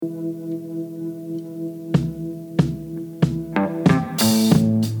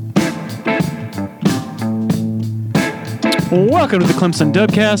Welcome to the Clemson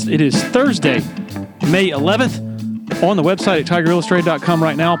Dubcast. It is Thursday, May 11th. On the website at tigerillustrated.com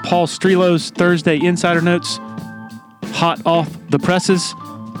right now, Paul Strelo's Thursday Insider Notes, hot off the presses.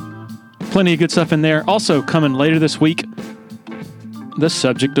 Plenty of good stuff in there. Also coming later this week, the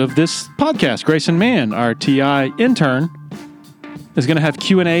subject of this podcast, Grayson Mann, our TI intern, is going to have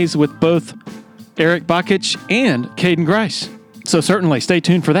Q&As with both Eric Bakich and Caden Grice. So certainly stay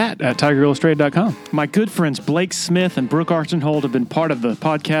tuned for that at tigerillustrated.com. My good friends Blake Smith and Brooke Archenhold have been part of the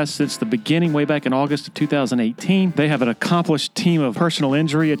podcast since the beginning, way back in August of 2018. They have an accomplished team of personal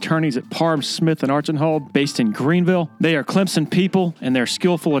injury attorneys at Parham, Smith, and Archenhold based in Greenville. They are Clemson people, and their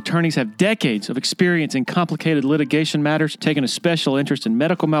skillful attorneys have decades of experience in complicated litigation matters, taking a special interest in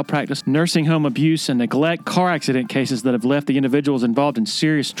medical malpractice, nursing home abuse, and neglect, car accident cases that have left the individuals involved in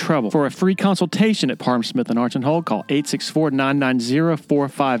serious trouble. For a free consultation at Parham, Smith, and Archenhold, call 864-990-4581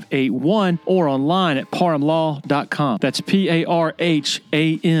 or online at parhamlaw.com. That's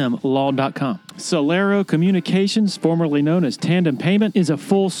P-A-R-H-A-M law.com. Celero Communications, formerly known as Tandem Payment, is a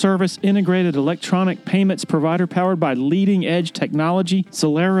full-service integrated electronic payments provider powered by leading-edge technology.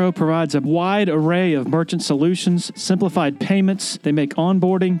 Celero provides a wide array of merchant solutions, simplified payments. They make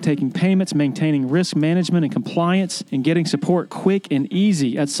onboarding, taking payments, maintaining risk management and compliance, and getting support quick and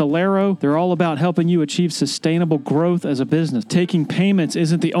easy. At Celero, they're all about helping you achieve sustainable growth as a business. Taking payments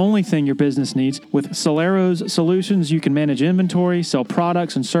isn't the only thing your business needs. With Celero's solutions, you can manage inventory, sell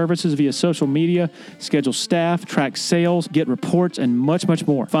products and services via social media, schedule staff, track sales, get reports, and much, much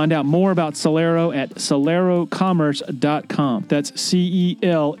more. Find out more about Celero at celerocommerce.com. That's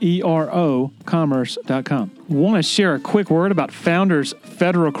C-E-L-E-R-O commerce.com. Want to share a quick word about Founders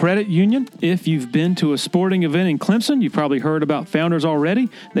Federal Credit Union? If you've been to a sporting event in Clemson, you've probably heard about Founders already.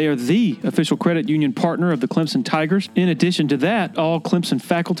 They are the official credit union partner of the Clemson Tigers. In addition to that, all Clemson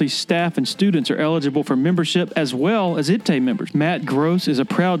faculty, staff, and students are eligible for membership as well as IPTAY members. Matt Gross is a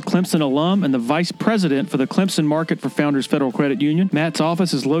proud Clemson alum and the vice president for the Clemson market for Founders Federal Credit Union. Matt's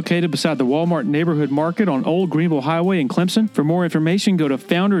office is located beside the Walmart Neighborhood Market on Old Greenville Highway in Clemson. For more information, go to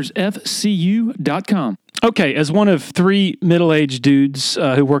foundersfcu.com. Okay, as one of three middle-aged dudes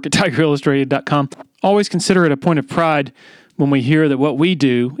who work at tigerillustrated.com, always consider it a point of pride when we hear that what we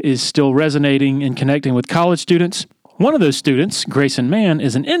do is still resonating and connecting with college students. One of those students, Grayson Mann,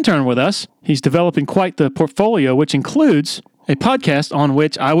 is an intern with us. He's developing quite the portfolio, which includes a podcast on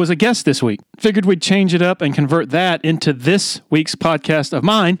which I was a guest this week. Figured we'd change it up and convert that into this week's podcast of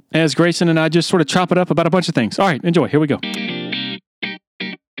mine, as Grayson and I just sort of chop it up about a bunch of things. All right, enjoy. Here we go.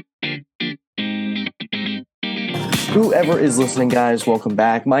 Whoever is listening, guys, welcome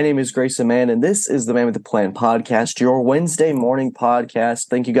back. My name is Grayson Mann, and this is the Man with the Plan podcast, your Wednesday morning podcast.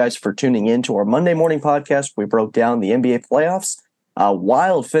 Thank you guys for tuning in to our Monday morning podcast. We broke down the NBA playoffs. A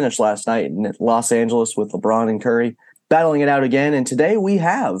wild finish last night in Los Angeles with LeBron and Curry battling it out again. And today we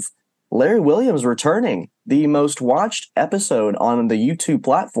have Larry Williams returning, the most watched episode on the YouTube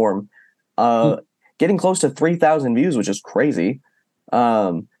platform, getting close to 3,000 views, which is crazy.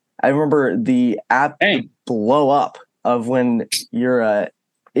 I remember the app blow up of when your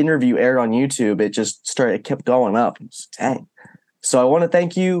interview aired on YouTube. It kept going up. Dang. So I want to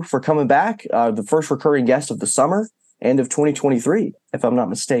thank you for coming back, the first recurring guest of the summer and of 2023, if I'm not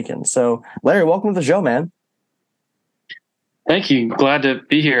mistaken. So Larry, welcome to the show, man. Thank you. Glad to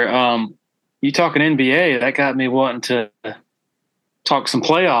be here. You talking NBA, that got me wanting to talk some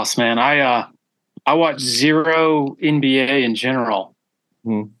playoffs, man. I watched zero NBA in general.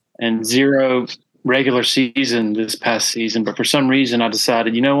 And zero regular season this past season. But for some reason, I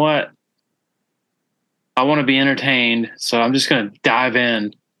decided, you know what? I want to be entertained, so I'm just going to dive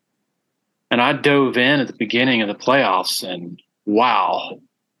in. And I dove in at the beginning of the playoffs, and wow,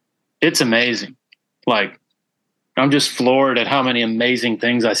 it's amazing. Like, I'm just floored at how many amazing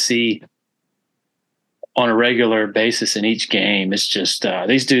things I see on a regular basis in each game. It's just,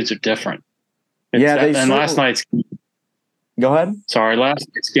 these dudes are different. Last night's... Go ahead. Sorry, last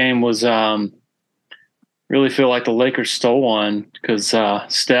night's game was really feel like the Lakers stole one because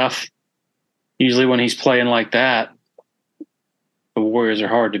Steph, usually when he's playing like that, the Warriors are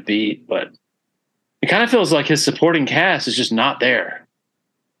hard to beat. But it kind of feels like his supporting cast is just not there.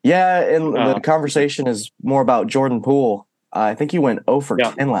 Yeah, and the conversation is more about Jordan Poole. I think he went 0 for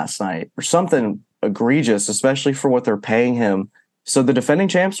 10 last night or something egregious, especially for what they're paying him. So the defending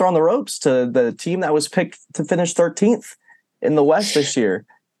champs are on the ropes to the team that was picked to finish 13th. In the West this year.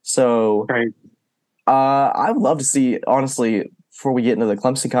 So I would love to see, honestly, before we get into the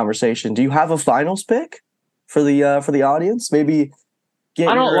Clemson conversation, do you have a finals pick for the audience? Maybe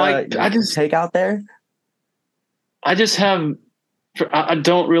get your take out there? I just have I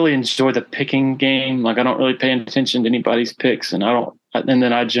don't really enjoy the picking game. Like I don't really pay attention to anybody's picks, and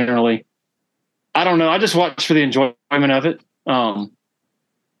then I generally, I don't know. I just watch for the enjoyment of it.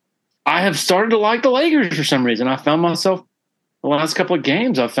 I have started to like the Lakers for some reason. I found myself the last couple of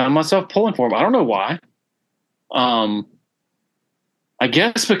games. I found myself pulling for them. I don't know why. I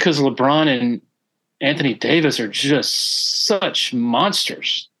guess because LeBron and Anthony Davis are just such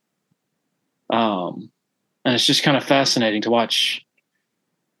monsters. And it's just kind of fascinating to watch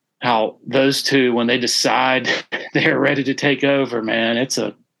how those two, when they decide they're ready to take over, man,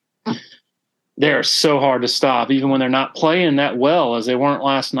 they're so hard to stop, even when they're not playing that well as they weren't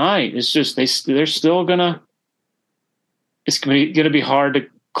last night. It's just they're still it's gonna be hard to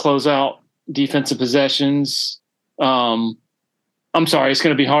close out defensive possessions. I'm sorry, it's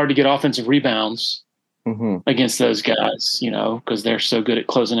gonna be hard to get offensive rebounds against those guys, because they're so good at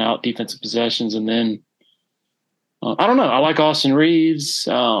closing out defensive possessions. And then I don't know. I like Austin Reeves.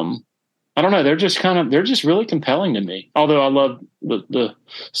 I don't know. They're just really compelling to me. Although I love the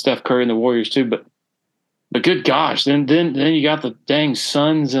Steph Curry and the Warriors too, but good gosh, then you got the dang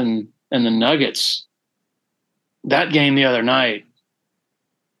Suns and the Nuggets. That game the other night,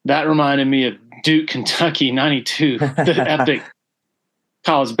 that reminded me of Duke, Kentucky '92, the epic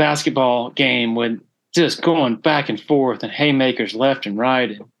college basketball game when just going back and forth and haymakers left and right,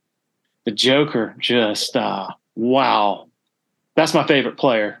 and the Joker just wow, that's my favorite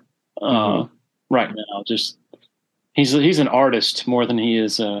player right now. Just he's an artist more than he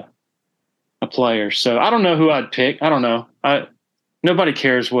is a player. So I don't know who I'd pick. I don't know. Nobody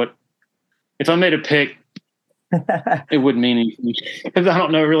cares if I made a pick. It wouldn't mean anything because I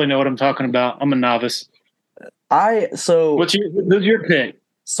don't really know what I'm talking about. I'm a novice. Who's your pick?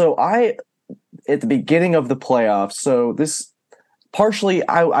 So at the beginning of the playoffs. So this partially,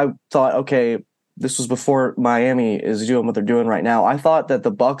 I thought, okay, this was before Miami is doing what they're doing right now. I thought that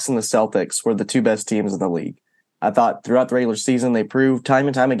the Bucks and the Celtics were the two best teams in the league. I thought throughout the regular season, they proved time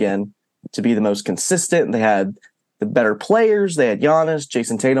and time again to be the most consistent. They had the better players. They had Giannis,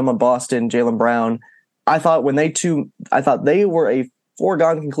 Jason Tatum on Boston, Jaylen Brown. I thought they were a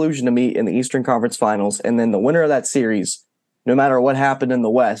foregone conclusion to meet in the Eastern Conference Finals. And then the winner of that series, no matter what happened in the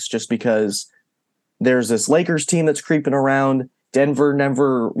West, just because there's this Lakers team that's creeping around.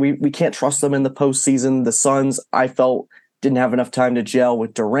 Denver, we can't trust them in the postseason. The Suns, I felt, didn't have enough time to gel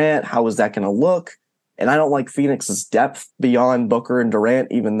with Durant. How is that going to look? And I don't like Phoenix's depth beyond Booker and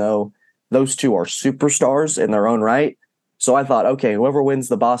Durant, even though those two are superstars in their own right. So I thought, okay, whoever wins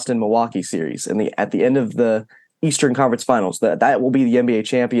the Boston-Milwaukee series at the end of the Eastern Conference Finals, that will be the NBA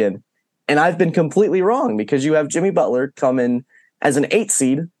champion. And I've been completely wrong because you have Jimmy Butler come in as an 8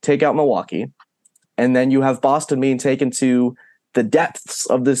 seed, take out Milwaukee. And then you have Boston being taken to the depths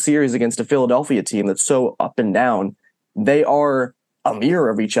of this series against a Philadelphia team that's so up and down. They are a mirror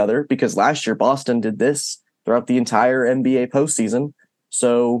of each other because last year Boston did this throughout the entire NBA postseason.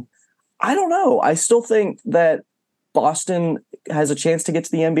 So I don't know. I still think that Boston has a chance to get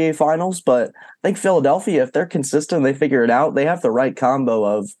to the NBA Finals, but I think Philadelphia, if they're consistent, they figure it out. They have the right combo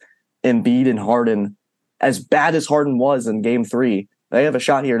of Embiid and Harden. As bad as Harden was in Game 3, they have a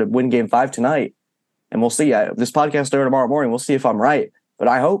shot here to win Game 5 tonight. And we'll see. This podcast over tomorrow morning. We'll see if I'm right. But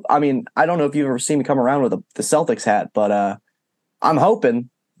I hope. I mean, I don't know if you've ever seen me come around with the Celtics hat, but I'm hoping.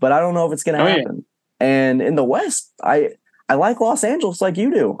 But I don't know if it's going to happen. Yeah. And in the West, I like Los Angeles like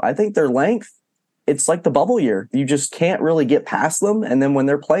you do. I think their length, it's like the bubble year. You just can't really get past them. And then when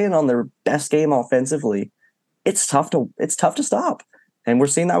they're playing on their best game offensively, it's tough to stop. And we're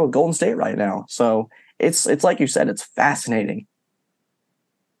seeing that with Golden State right now. So it's like you said, it's fascinating.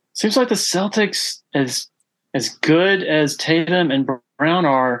 Seems like the Celtics, as good as Tatum and Brown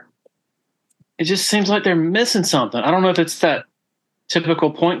are, it just seems like they're missing something. I don't know if it's that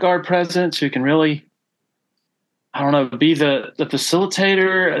typical point guard presence who can really, I don't know, be the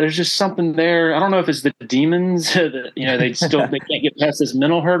facilitator. There's just something there. I don't know if it's the demons that, they can't get past this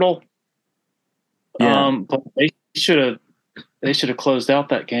mental hurdle. Yeah. But they should have closed out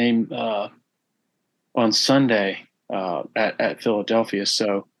that game on Sunday at Philadelphia.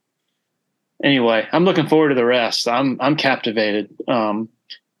 So anyway, I'm looking forward to the rest. I'm captivated.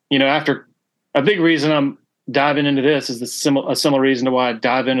 After a big reason I'm diving into this is a similar reason to why I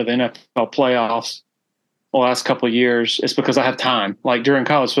dive into the NFL playoffs the last couple of years. It's because I have time. Like during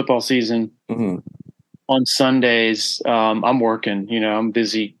college football season, on Sundays, I'm working. I'm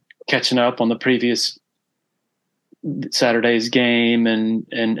busy catching up on the previous Saturday's game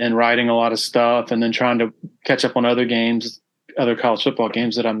and writing a lot of stuff, and then trying to catch up on other college football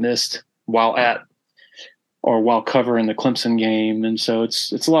games that I missed while covering the Clemson game. And so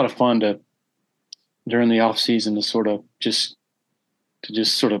it's a lot of fun during the off season to sort of just to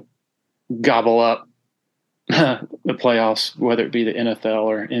just sort of gobble up the playoffs, whether it be the NFL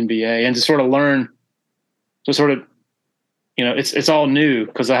or NBA, and to sort of learn to sort of, it's all new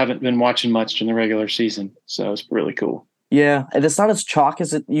because I haven't been watching much in the regular season. So it's really cool. Yeah, and it's not as chalk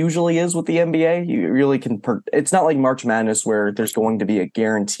as it usually is with the NBA. You really can. It's not like March Madness where there's going to be a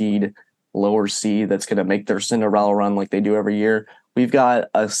guaranteed lower seed that's going to make their Cinderella run like they do every year. We've got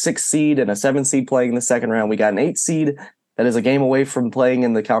a 6 seed and a 7 seed playing in the second round. We got an 8 seed that is a game away from playing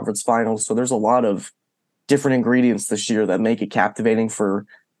in the conference finals. So there's a lot of different ingredients this year that make it captivating for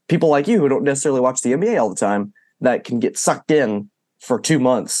people like you who don't necessarily watch the NBA all the time, that can get sucked in for 2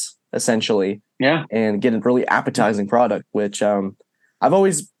 months essentially. Yeah. And get a really appetizing product, which I've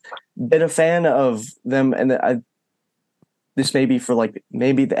always been a fan of them. And this may be for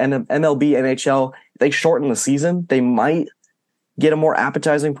maybe the MLB, NHL, they shorten the season, they might get a more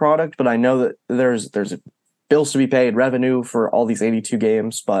appetizing product. But I know that there's bills to be paid, revenue for all these 82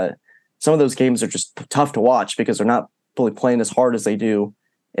 games. But some of those games are just tough to watch because they're not really playing as hard as they do.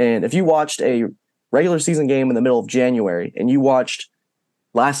 And if you watched a regular season game in the middle of January and you watched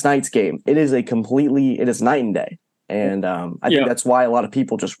last night's game, it is night and day. And I think that's why a lot of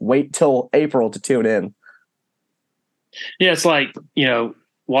people just wait till April to tune in. Yeah, it's like,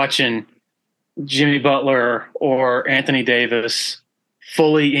 watching Jimmy Butler or Anthony Davis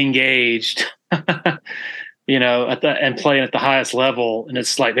fully engaged, and playing at the highest level. And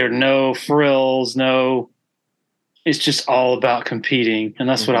it's like there are no frills, it's just all about competing. And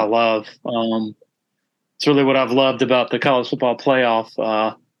that's what I love. It's really what I've loved about the college football playoff,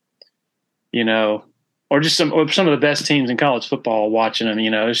 or just some of the best teams in college football. Watching them,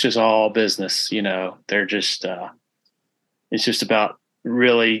 it's just all business. They're just it's just about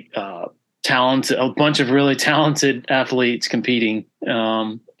really talented, a bunch of really talented athletes competing.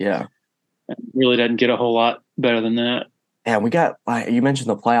 It really doesn't get a whole lot better than that. Yeah, we got. You mentioned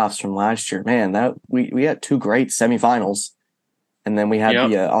the playoffs from last year, man. That we had 2 great semifinals, and then we had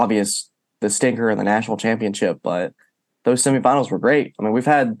the stinker in the national championship, but those semifinals were great. I mean,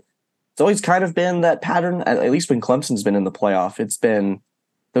 it's always kind of been that pattern, at least when Clemson's been in the playoff. It's been,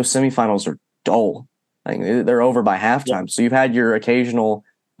 those semifinals are dull. I mean, they're over by halftime. So you had your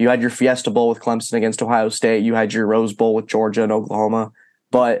Fiesta Bowl with Clemson against Ohio State. You had your Rose Bowl with Georgia and Oklahoma.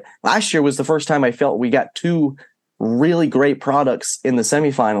 But last year was the first time I felt we got 2 really great products in the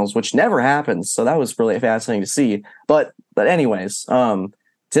semifinals, which never happens. So that was really fascinating to see. But anyways,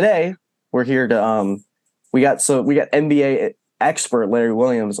 today, we're here to we got NBA expert Larry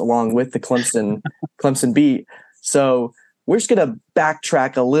Williams along with the Clemson beat. So we're just gonna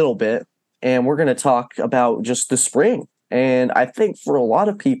backtrack a little bit and we're gonna talk about just the spring. And I think for a lot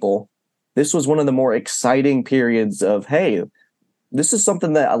of people, this was one of the more exciting periods of, hey, this is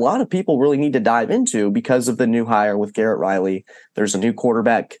something that a lot of people really need to dive into because of the new hire with Garrett Riley. There's a new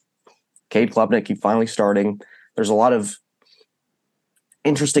quarterback, Cade Klubnik, he's finally starting. There's a lot of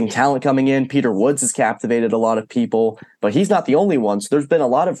interesting talent coming in. Peter Woods has captivated a lot of people, but he's not the only one. So there's been a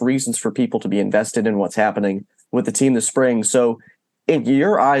lot of reasons for people to be invested in what's happening with the team this spring. So in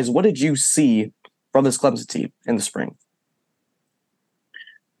your eyes, what did you see from this Clemson team in the spring?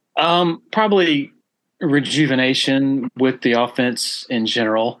 Probably rejuvenation with the offense in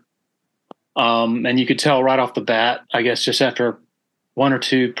general. And you could tell right off the bat, I guess, just after 1 or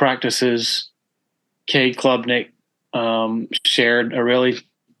 2 practices, Cade Klubnik shared a really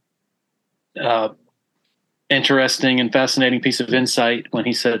interesting and fascinating piece of insight when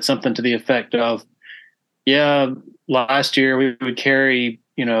he said something to the effect of, last year we would carry,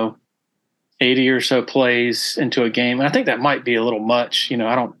 80 or so plays into a game. And I think that might be a little much.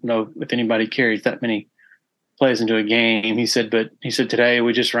 I don't know if anybody carries that many plays into a game. He said today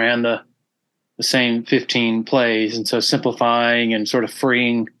we just ran the same 15 plays. And so simplifying and sort of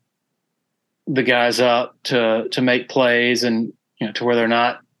freeing the guys up to make plays and, to where they're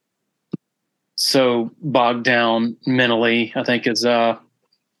not so bogged down mentally, I think is, it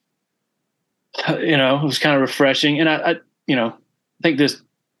was kind of refreshing. And I think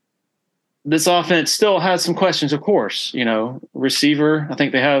this offense still has some questions, of course. Receiver, I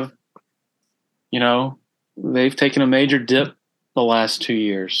think they have, they've taken a major dip the last 2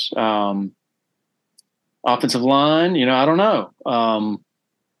 years. Offensive line, I don't know.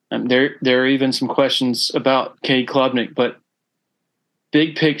 There are even some questions about Cade Klubnik, but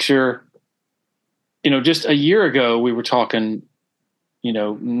big picture, just a year ago we were talking,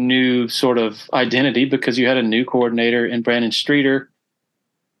 new sort of identity because you had a new coordinator in Brandon Streeter.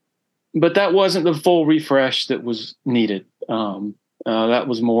 But that wasn't the full refresh that was needed. That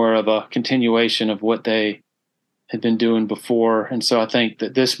was more of a continuation of what they had been doing before. And so I think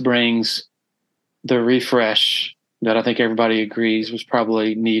that this brings the refresh that I think everybody agrees was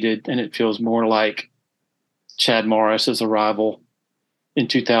probably needed, and it feels more like Chad Morris's arrival in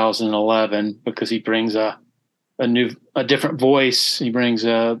 2011 because he brings a different voice. He brings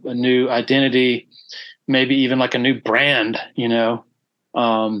a new identity, maybe even like a new brand,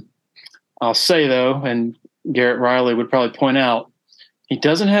 I'll say though, and Garrett Riley would probably point out, he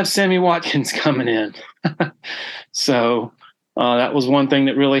doesn't have Sammy Watkins coming in. So that was one thing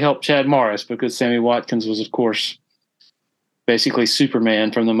that really helped Chad Morris, because Sammy Watkins was, of course, basically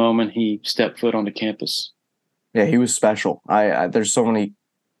Superman from the moment he stepped foot onto campus. Yeah, he was special. There's so many.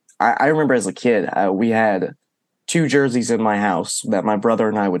 I remember as a kid, we had 2 jerseys in my house that my brother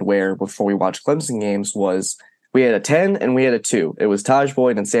and I would wear before we watched Clemson games. We had a 10 and we had a 2. It was Taj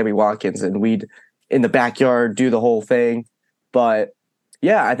Boyd and Sammy Watkins, and we'd in the backyard do the whole thing. But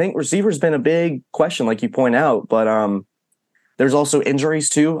yeah, I think receiver's been a big question, like you point out. But there's also injuries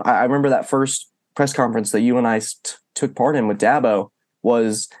too. I remember that first press conference that you and I took part in with Dabo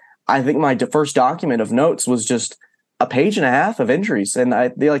was, I think my first document of notes was just a page and a half of injuries. And I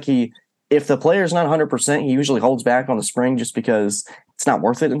feel like if the player's not 100%, he usually holds back on the spring just because it's not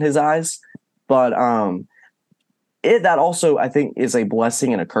worth it in his eyes. But that also, I think, is a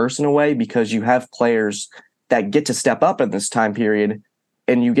blessing and a curse in a way, because you have players that get to step up in this time period,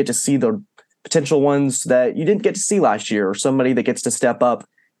 and you get to see the potential ones that you didn't get to see last year, or somebody that gets to step up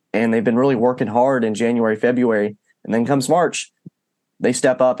and they've been really working hard in January, February, and then comes March, they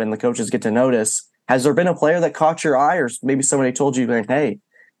step up and the coaches get to notice. Has there been a player that caught your eye, or maybe somebody told you, like, hey,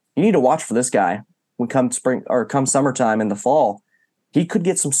 you need to watch for this guy when come spring or come summertime in the fall? He could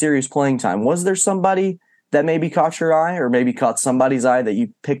get some serious playing time. Was there somebody that maybe caught your eye, or maybe caught somebody's eye that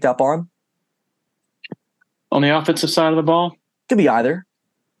you picked up on? On the offensive side of the ball? Could be either.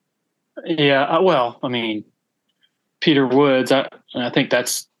 Yeah, well, I mean, Peter Woods, I think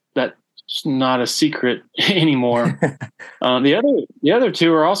that's not a secret anymore. The other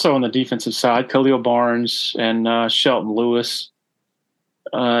 2 are also on the defensive side, Khalil Barnes and Shelton Lewis,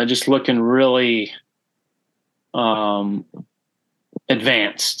 just looking really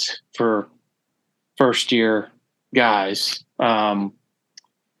advanced for first-year guys. I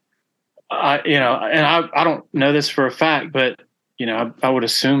don't know this for a fact, but I would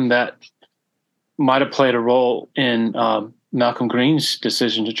assume that might have played a role in Malcolm Green's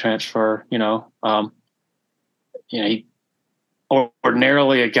decision to transfer. He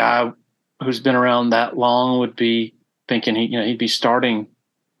ordinarily, a guy who's been around that long would be thinking he'd be starting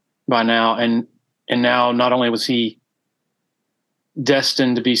by now, and now not only was he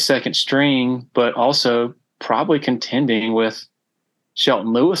destined to be second string, but also probably contending with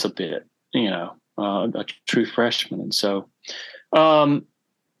Shelton Lewis a bit, a true freshman. And so,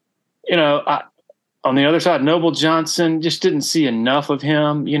 on the other side, Noble Johnson, just didn't see enough of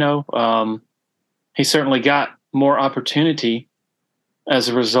him. He certainly got more opportunity as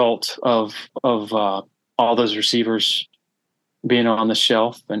a result of all those receivers being on the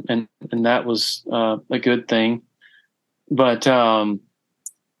shelf, and that was a good thing. But I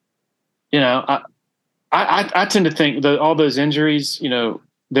tend to think that all those injuries,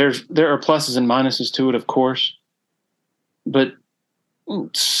 there are pluses and minuses to it, of course, but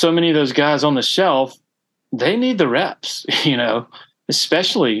so many of those guys on the shelf, they need the reps,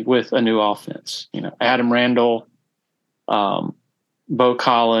 especially with a new offense. Adam Randall, Bo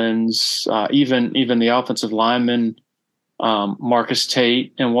Collins, even the offensive linemen, Marcus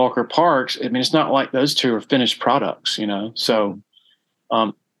Tate and Walker Parks. I mean, it's not like those 2 are finished products, So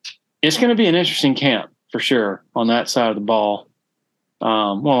it's going to be an interesting camp for sure on that side of the ball.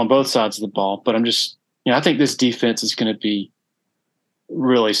 On both sides of the ball. But I'm just, I think this defense is going to be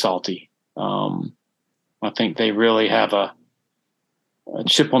really salty. I think they really have a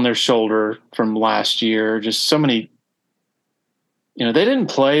chip on their shoulder from last year. Just so many, they didn't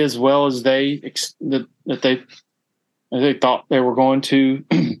play as well as they thought they were going to,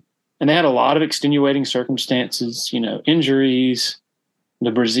 and they had a lot of extenuating circumstances. Injuries, the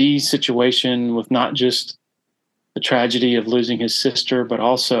Brzee situation with not just the tragedy of losing his sister, but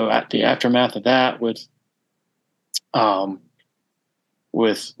also at the aftermath of that with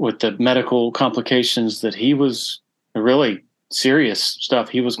the medical complications that he was, really serious stuff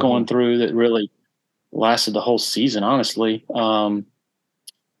he was going through that really lasted the whole season, honestly. So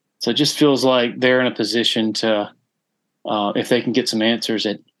it just feels like they're in a position to, if they can get some answers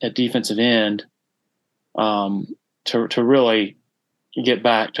at defensive end, to really get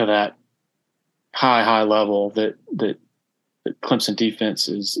back to that high level that Clemson defense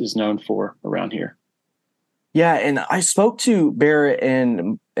is known for around here. Yeah, and I spoke to Barrett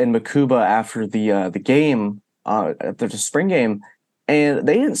and Makuba after the game, after the spring game, and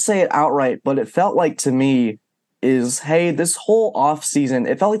they didn't say it outright, but it felt like to me is, hey, this whole offseason,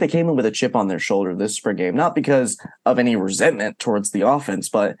 it felt like they came in with a chip on their shoulder this spring game, not because of any resentment towards the offense,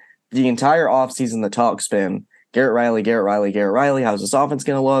 but the entire offseason, the talk's been Garrett Riley, Garrett Riley, Garrett Riley. How's this offense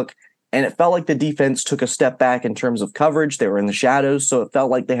going to look? And it felt like the defense took a step back in terms of coverage. They were in the shadows, so it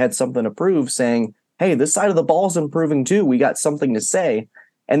felt like they had something to prove, saying, hey, this side of the ball is improving too. We got something to say.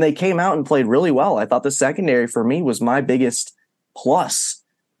 And they came out and played really well. I thought the secondary for me was my biggest plus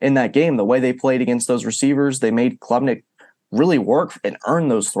in that game. The way they played against those receivers, they made Klubnik really work and earn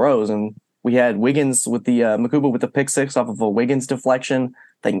those throws. And we had Wiggins with the Makuba with the pick six off of a Wiggins deflection.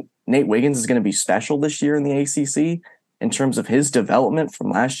 I think Nate Wiggins is going to be special this year in the ACC in terms of his development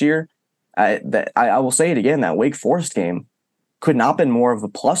from last year. I will say it again, that Wake Forest game could not have been more of a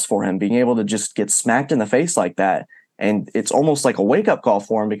plus for him, being able to just get smacked in the face like that. And it's almost like a wake-up call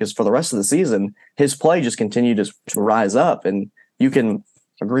for him, because for the rest of the season, his play just continued to rise up. And you can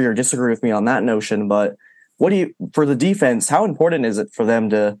agree or disagree with me on that notion, but for the defense, how important is it for them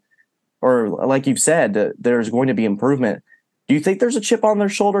to, or like you've said, there's going to be improvement. Do you think there's a chip on their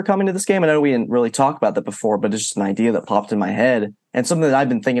shoulder coming to this game? I know we didn't really talk about that before, but it's just an idea that popped in my head and something that I've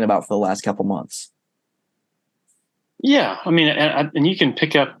been thinking about for the last couple months. Yeah, I mean, and you can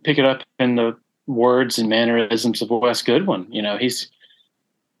pick it up in the words and mannerisms of Wes Goodwin.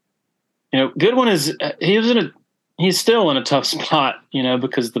 Goodwin he's still in a tough spot,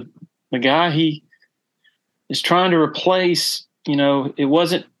 because the guy he is trying to replace, it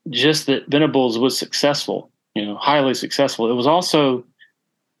wasn't just that Venables was successful, highly successful. It was also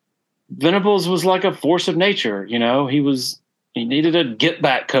Venables was like a force of nature. He needed a get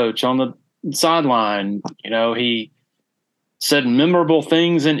back coach on the sideline. He said memorable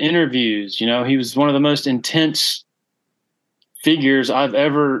things in interviews. He was one of the most intense figures I've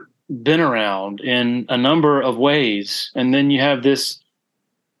ever been around in a number of ways. And then you have this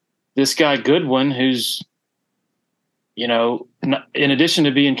guy Goodwin, who's, in addition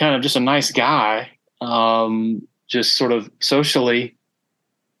to being kind of just a nice guy, just sort of socially,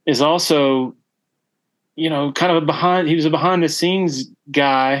 is also, kind of he was a behind the scenes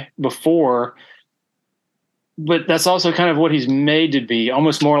guy before, but that's also kind of what he's made to be,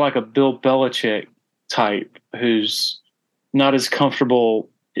 almost more like a Bill Belichick type, who's not as comfortable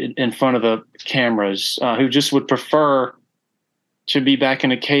in front of the cameras, who just would prefer to be back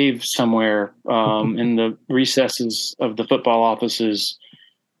in a cave somewhere in the recesses of the football offices,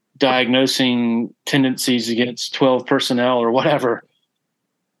 diagnosing tendencies against 12 personnel or whatever.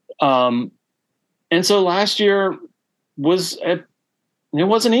 And so last year it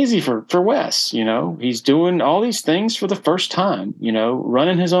wasn't easy for Wes. He's doing all these things for the first time,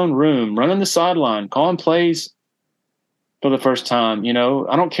 running his own room, running the sideline, calling plays for the first time.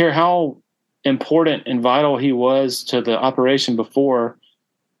 I don't care how important and vital he was to the operation before.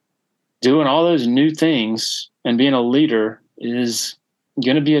 Doing all those new things and being a leader is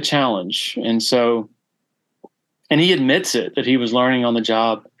going to be a challenge. And he admits it, that he was learning on the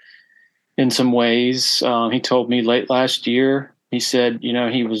job in some ways. He told me late last year, he said,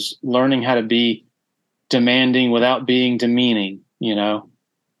 he was learning how to be demanding without being demeaning,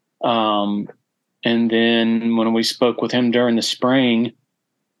 and then when we spoke with him during the spring,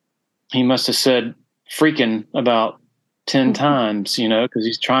 he must have said freaking about 10 times, because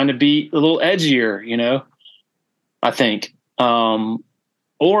he's trying to be a little edgier, I think.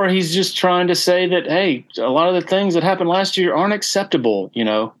 Or he's just trying to say that, hey, a lot of the things that happened last year aren't acceptable,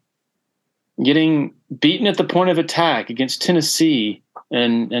 getting beaten at the point of attack against Tennessee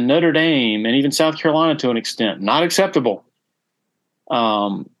and Notre Dame and even South Carolina to an extent, not acceptable.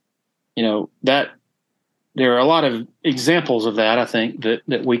 That there are a lot of examples of that, I think,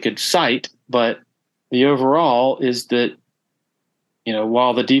 that we could cite, but the overall is that,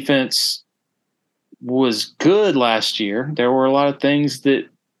 while the defense was good last year, there were a lot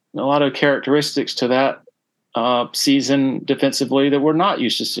of characteristics to that season defensively that we're not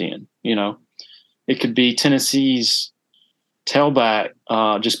used to seeing. It could be Tennessee's tailback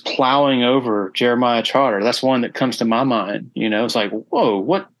just plowing over Jeremiah Trotter. That's one that comes to my mind. It's like, whoa,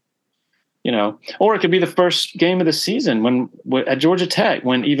 what? Or it could be the first game of the season when at Georgia Tech,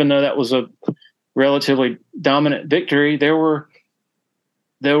 when even though that was a relatively dominant victory, there were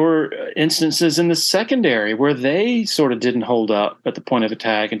instances in the secondary where they sort of didn't hold up at the point of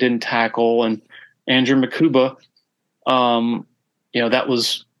attack and didn't tackle. And Andrew Makuba, that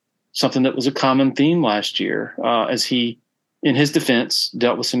was something that was a common theme last year, as he, in his defense,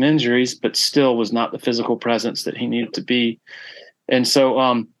 dealt with some injuries, but still was not the physical presence that he needed to be. And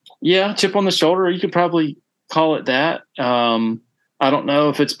so, chip on the shoulder, you could probably call it that. I don't know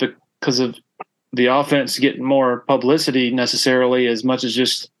if it's because of the offense getting more publicity necessarily, as much as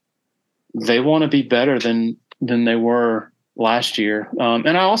just they want to be better than than they were last year.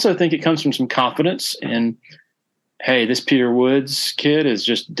 And I also think it comes from some confidence in, hey, this Peter Woods kid is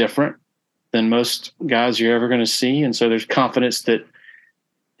just different than most guys you're ever going to see. And so there's confidence that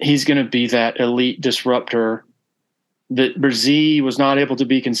he's going to be that elite disruptor that Brzee was not able to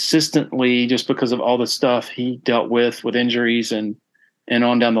be consistently just because of all the stuff he dealt with injuries and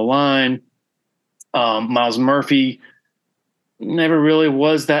on down the line. Miles Murphy never really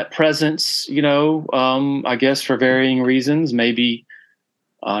was that presence, I guess for varying reasons. Maybe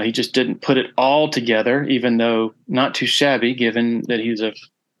he just didn't put it all together, even though not too shabby given that he's a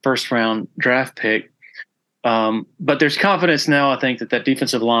first-round draft pick. But there's confidence now, I think, that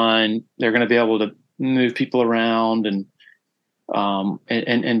defensive line, they're going to be able to move people around and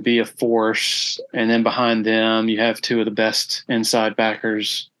be a force. And then behind them, you have two of the best inside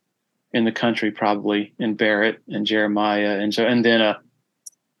backers in the country, probably, in Barrett and Jeremiah, and then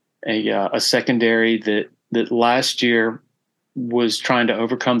a secondary that last year was trying to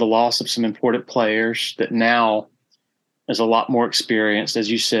overcome the loss of some important players that now is a lot more experienced, as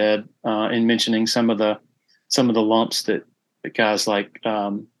you said, in mentioning some of the lumps that guys like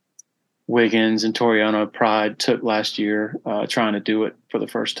Wiggins and Toriano Pride took last year, trying to do it for the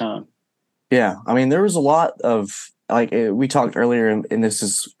first time. Yeah, I mean, there was a lot of, we talked earlier, and this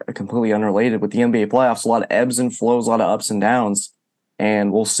is completely unrelated, with the NBA playoffs, a lot of ebbs and flows, a lot of ups and downs,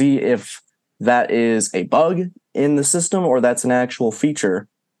 and we'll see if that is a bug in the system or that's an actual feature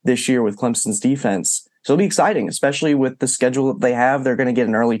this year with Clemson's defense. So it'll be exciting, especially with the schedule that they have. They're going to get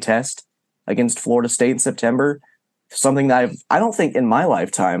an early test against Florida State in September, something that I don't think in my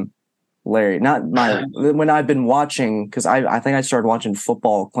lifetime, Larry, when I've been watching, because I think I started watching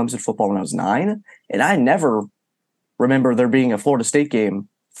Clemson football when I was 9, and I never remember there being a Florida State game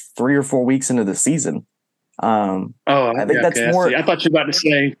 3 or 4 weeks into the season. I think that's more. I thought you were about to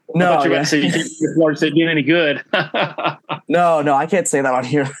say. No, you think Florida State being any good? No, I can't say that on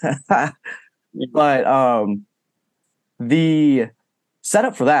here. But the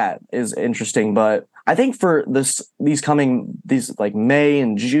setup for that is interesting. But I think for these like May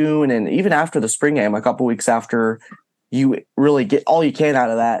and June, and even after the spring game, a couple weeks after you really get all you can out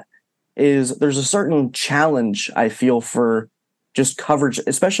of that, is there's a certain challenge I feel for just coverage,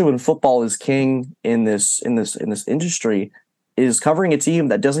 especially when football is king in this industry, is covering a team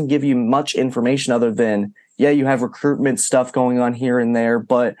that doesn't give you much information other than, you have recruitment stuff going on here and there.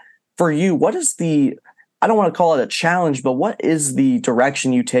 But for you, what is I don't want to call it a challenge, but what is the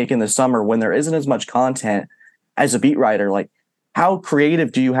direction you take in the summer when there isn't as much content as a beat writer? Like, how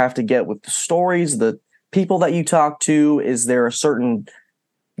creative do you have to get with the stories, the people that you talk to? Is there a certain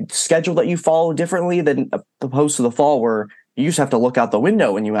schedule that you follow differently than opposed to the fall, where you just have to look out the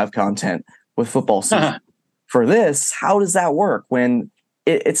window when you have content with football season? For this, how does that work when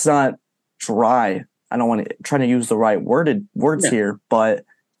it's not dry? I don't want to try to use the right words here, but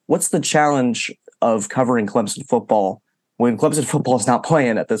what's the challenge of covering Clemson football when Clemson football is not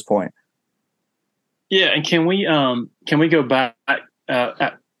playing at this point? Yeah, and can we go back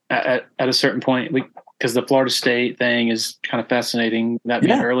at a certain point? Because the Florida State thing is kind of fascinating. That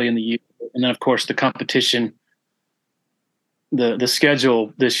being early in the year, and then of course the competition. The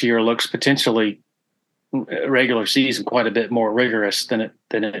schedule this year looks potentially regular season quite a bit more rigorous than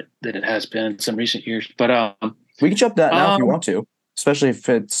it has been in some recent years. But we can jump that now if you want to, especially if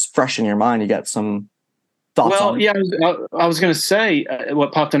it's fresh in your mind. You got some thoughts on it. Yeah, I was going to say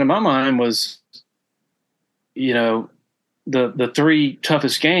what popped into my mind was, the 3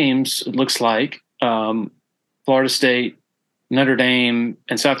 toughest games, it looks like, Florida State, Notre Dame,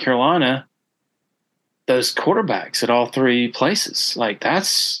 and South Carolina, those quarterbacks at all 3 places. Like,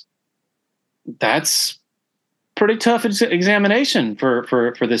 that's pretty tough examination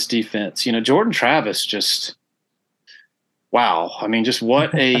for this defense. Jordan Travis, just wow. I mean, just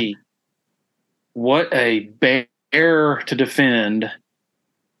what a bear to defend,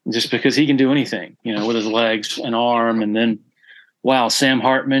 just because he can do anything, with his legs and arm. And then, wow, Sam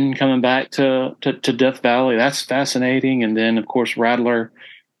Hartman coming back to Death Valley. That's fascinating. And then, of course, Rattler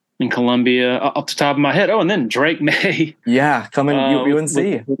in Columbia, off the top of my head. Oh, and then Drake May. Yeah, coming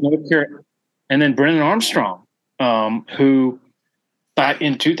UNC. And then Brennan Armstrong, who back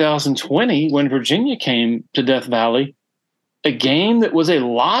in 2020, when Virginia came to Death Valley, a game that was a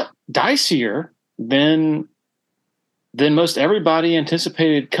lot dicier than most everybody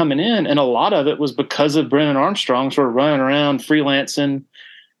anticipated coming in. And a lot of it was because of Brennan Armstrong sort of running around, freelancing,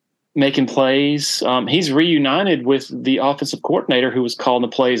 making plays. He's reunited with the offensive coordinator who was calling the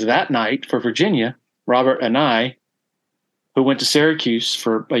plays that night for Virginia, Robert Anai, who went to Syracuse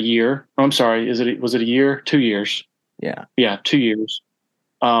for a year. Oh, I'm sorry. Was it a year? 2 years. Yeah. Yeah. 2 years.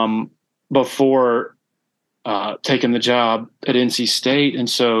 Before taken the job at NC State. And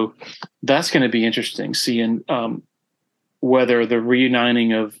so that's going to be interesting, seeing whether the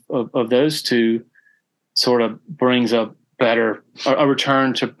reuniting of those two sort of brings a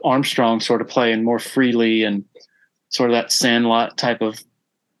return to Armstrong sort of playing more freely and sort of that Sandlot type of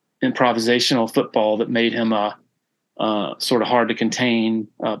improvisational football that made him sort of hard to contain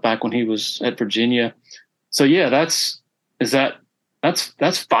back when he was at Virginia. So yeah, that's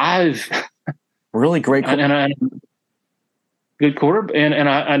 5 really great and good quarter,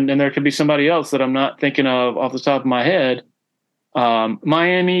 and there could be somebody else that I'm not thinking of off the top of my head.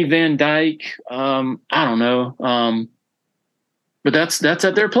 Miami, Van Dyke, I don't know, but that's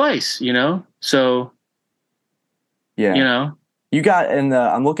at their place, So yeah, you got, and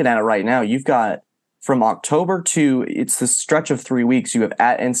I'm looking at it right now. You've got from October to, it's the stretch of 3 weeks. You have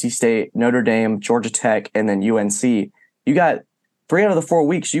at NC State, Notre Dame, Georgia Tech, and then UNC. You got 3 out of the 4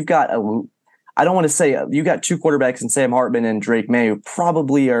 weeks. You've got I don't want to say you got 2 quarterbacks in Sam Hartman and Drake May, who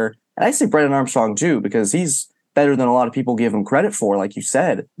probably are, and I say Brennan Armstrong too, because he's better than a lot of people give him credit for, like you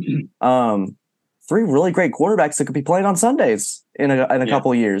said. 3 really great quarterbacks that could be playing on Sundays in a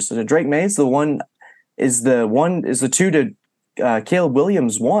couple of years. So Drake May's is the 2 to Caleb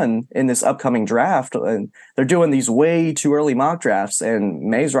Williams 1 in this upcoming draft, and they're doing these way too early mock drafts, and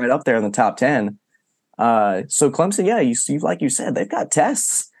May's right up there in the top 10. So Clemson, yeah, you like you said, they've got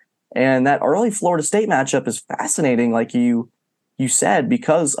tests, and that early Florida State matchup is fascinating, like you said,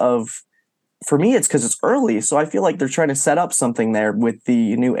 because for me it's because it's early, so I feel like they're trying to set up something there with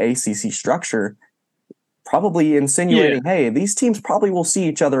the new ACC structure, probably insinuating, hey, these teams probably will see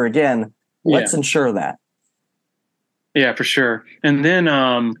each other again. Let's ensure that. Yeah, for sure. And then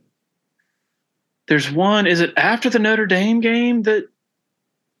there's one, is it after the Notre Dame game that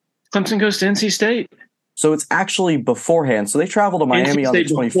Clemson goes to NC State? So it's actually beforehand. So they travel to Miami on the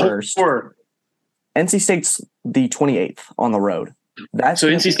 21st. NC State's the 28th on the road. So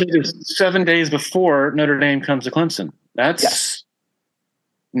NC State is 7 days before Notre Dame comes to Clemson. That's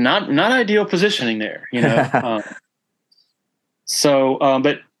not ideal positioning there, but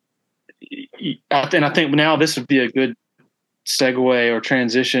I think now this would be a good segue or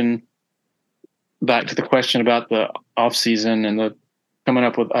transition back to the question about the off season and the coming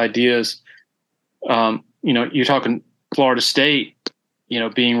up with ideas. You're talking Florida State,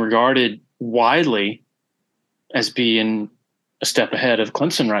 being regarded widely as being a step ahead of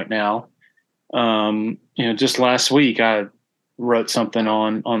Clemson right now. Just last week I wrote something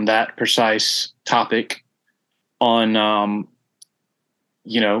on that precise topic on,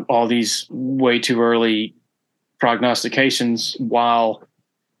 all these way too early prognostications, while,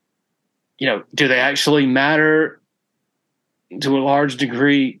 do they actually matter to a large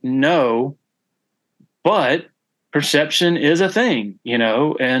degree? No, but perception is a thing,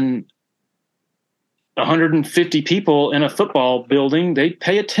 and 150 people in a football building, they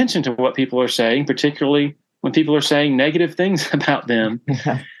pay attention to what people are saying, particularly when people are saying negative things about them.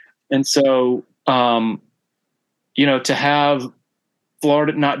 And so, to have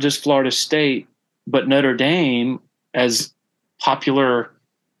Florida, not just Florida State, but Notre Dame as popular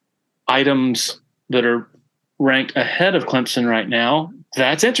items that are ranked ahead of Clemson right now,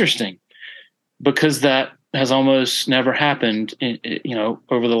 that's interesting, because that has almost never happened,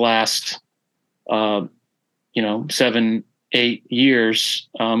 over the last, 7-8 years.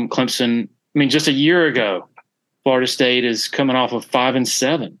 Clemson, just a year ago, Florida State is coming off of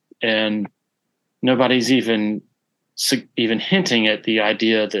 5-7, and nobody's even hinting at the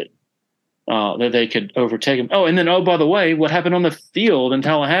idea that they could overtake them. Oh, and then, by the way, what happened on the field in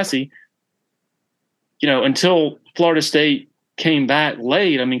Tallahassee, until Florida State came back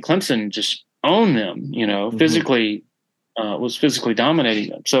late, Clemson just owned them, physically, was physically dominating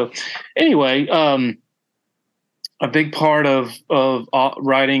them. So anyway, a big part of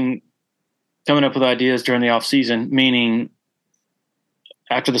writing, coming up with ideas during the off season, meaning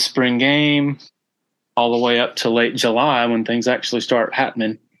after the spring game, all the way up to late July when things actually start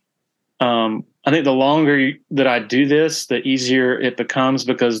happening. I think the longer that I do this, the easier it becomes,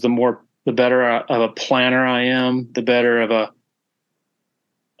 because the better of a planner I am, the better of a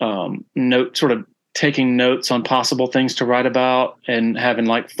note, sort of taking notes on possible things to write about, and having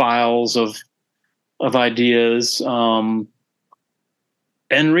like files of ideas,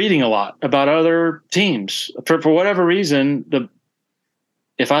 and reading a lot about other teams. For whatever reason,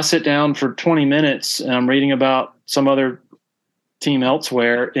 if I sit down for 20 minutes and I'm reading about some other team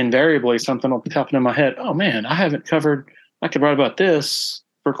elsewhere, invariably something will be popping in my head. Oh man, I could write about this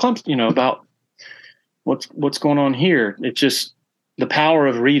for Clemson, about what's going on here. It's just the power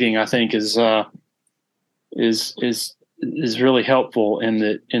of reading, I think, is is really helpful in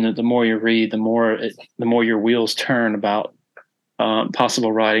that the more you read, the more your wheels turn about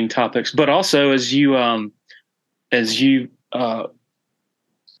possible writing topics. But also as you are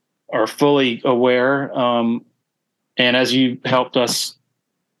fully aware, and as you helped us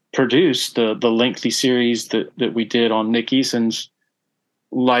produce the lengthy series that we did on Nick Eason's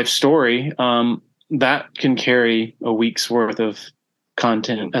life story, that can carry a week's worth of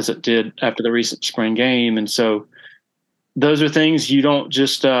content, as it did after the recent spring game. And so those are things you don't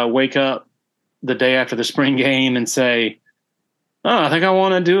just wake up the day after the spring game and say, "Oh, I think I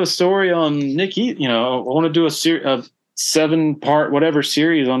want to do a story on Nick I want to do a 7-part whatever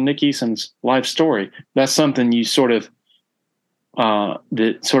series on Nick Eason's life story." That's something you sort of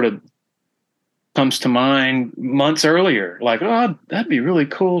that sort of comes to mind months earlier, like, "Oh, that'd be really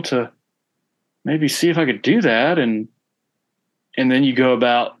cool to maybe see if I could do that," and then you go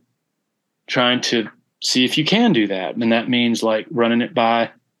about trying to see if you can do that, and that means like running it by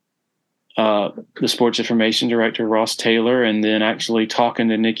the sports information director, Ross Taylor, and then actually talking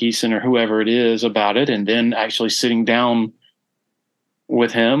to Nick Eason or whoever it is about it, and then actually sitting down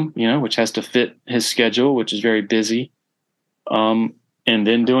with him, which has to fit his schedule, which is very busy, and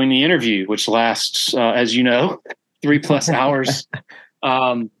then doing the interview, which lasts, as you know, 3+ hours,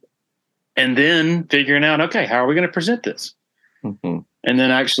 and then figuring out, okay, how are we going to present this? Mm-hmm. And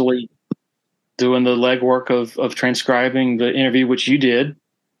then actually doing the legwork of transcribing the interview, which you did,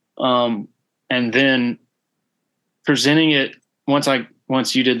 and then presenting it.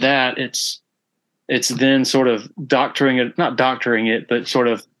 Once you did that, it's then sort of not doctoring it, but sort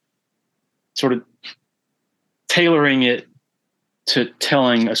of tailoring it to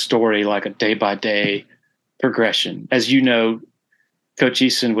telling a story like a day-by-day progression. As you know, Coach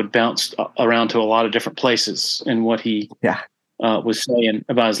Eason would bounce around to a lot of different places in what he was saying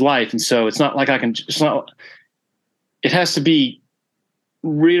about his life. And so it's not like it has to be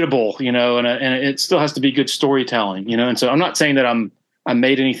readable, and it still has to be good storytelling, and so I'm not saying that I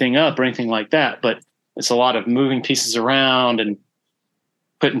made anything up or anything like that, but it's a lot of moving pieces around and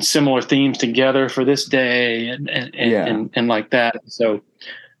putting similar themes together for this day and like that. So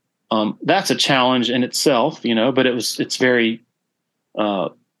that's a challenge in itself, but it's very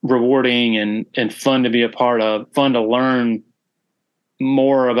rewarding and fun to be a part of, fun to learn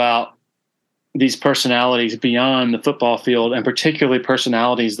more about these personalities beyond the football field, and particularly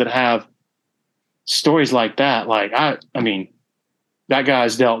personalities that have stories like that. Like I mean, that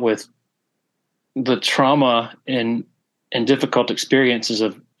guy's dealt with the trauma and difficult experiences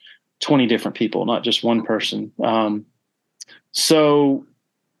of 20 different people, not just one person. So,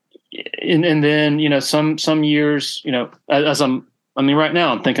 and then, some years, right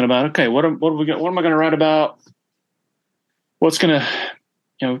now I'm thinking about, okay, what am I going to write about? What's going to,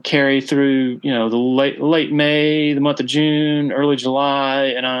 carry through, the late May, the month of June, early July.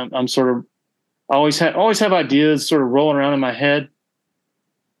 And I'm sort of always have ideas sort of rolling around in my head.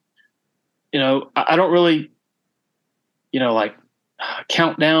 I don't really, like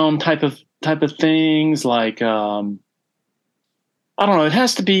countdown type of things. Like, I don't know. It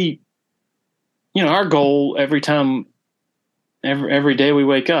has to be, our goal every day we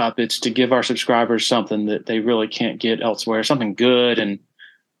wake up, it's to give our subscribers something that they really can't get elsewhere, something good and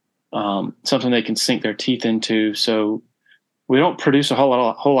something they can sink their teeth into. So we don't produce a whole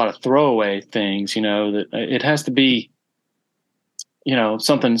lot of throwaway things, that it has to be,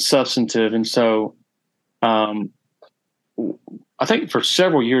 something substantive. And so I think for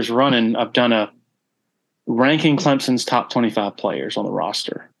several years running, I've done a ranking Clemson's top 25 players on the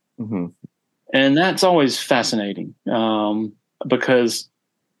roster. Mm-hmm. And that's always fascinating because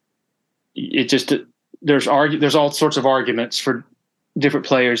it just, there's all sorts of arguments for different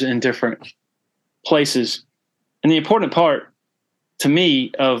players in different places. And the important part to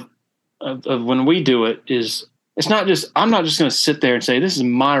me of when we do it is I'm not just going to sit there and say, this is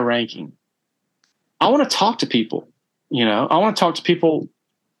my ranking. I want to talk to people, I want to talk to people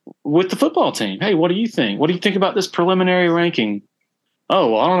with the football team. Hey, what do you think? What do you think about this preliminary ranking?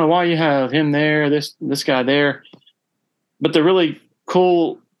 Oh, well, I don't know why you have him there, this guy there. But the really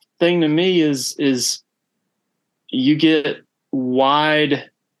cool thing to me is you get a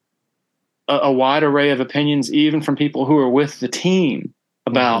wide array of opinions, even from people who are with the team,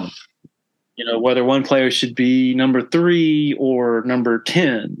 about whether one player should be number 3 or number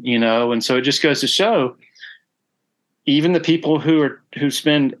 10. And so it just goes to show, even the people who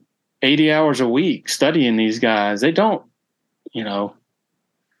spend 80 hours a week studying these guys, they don't know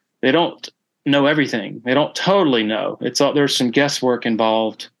everything. They don't totally know. There's some guesswork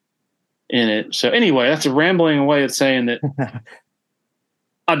involved in it. So anyway, that's a rambling way of saying that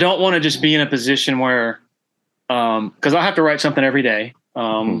I don't want to just be in a position where because I have to write something every day.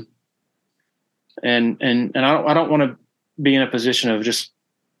 And I don't want to be in a position of just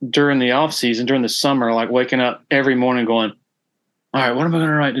during the off season, during the summer, like waking up every morning going, all right, what am I going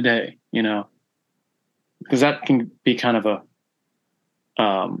to write today? Because that can be kind of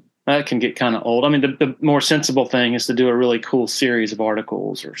that can get kind of old. I mean, the more sensible thing is to do a really cool series of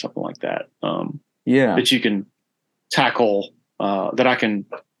articles or something like that. That you can tackle, that I can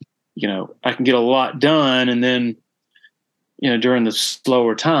get a lot done. And then, during the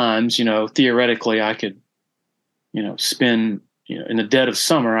slower times, theoretically I could, spend, in the dead of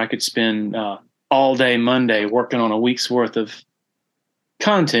summer, I could spend all day Monday working on a week's worth of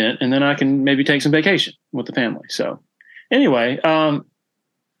content, and then I can maybe take some vacation with the family. So anyway,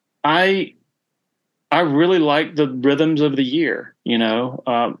 I really like the rhythms of the year,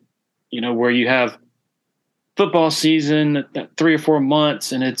 where you have football season, 3 or 4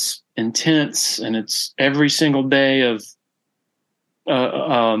 months, and it's intense, and it's every single day of,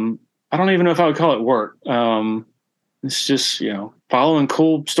 I don't even know if I would call it work. It's just, following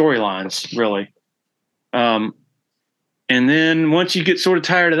cool storylines, really. And then once you get sort of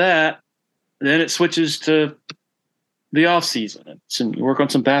tired of that, then it switches to the off season. You work on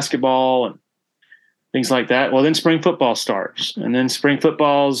some basketball and things like that. Well, then spring football starts, and then spring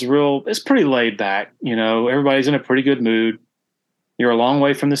football's it's pretty laid back. Everybody's in a pretty good mood. You're a long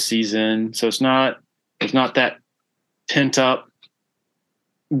way from the season. So there's not that pent up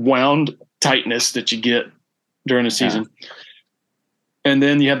wound tightness that you get during the season. Yeah. And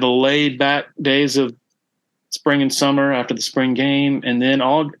then you have the laid back days of spring and summer after the spring game. And then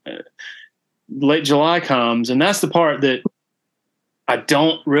late July comes, and that's the part that I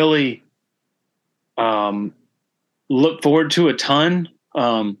don't really look forward to a ton,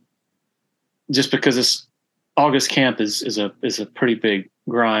 just because August camp is a pretty big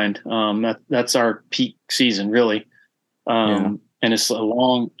grind. That's our peak season, really. And it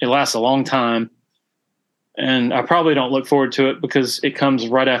lasts a long time, and I probably don't look forward to it because it comes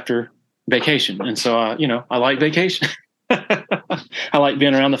right after vacation. And so, I like vacation. I like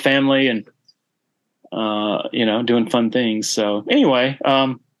being around the family and, doing fun things. So anyway,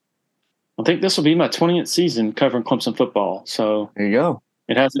 I think this will be my 20th season covering Clemson football. So there you go.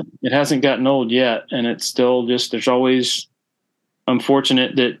 It hasn't gotten old yet. And it's still I'm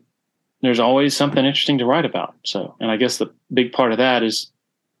fortunate that there's always something interesting to write about. So, and I guess the big part of that is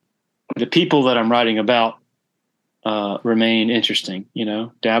the people that I'm writing about remain interesting.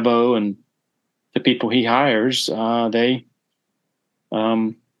 Dabo and the people he hires,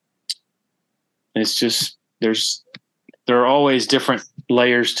 it's just there are always different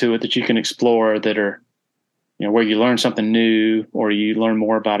layers to it that you can explore that are, where you learn something new or you learn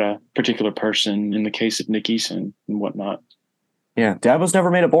more about a particular person. In the case of Nick Eason and whatnot. Yeah, Dabo's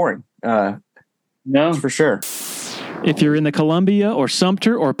never made it boring. No, for sure. If you're in the Columbia or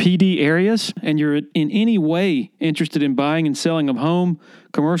Sumter or PD areas and you're in any way interested in buying and selling a home,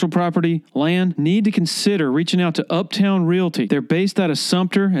 commercial property, land, need to consider reaching out to Uptown Realty. They're based out of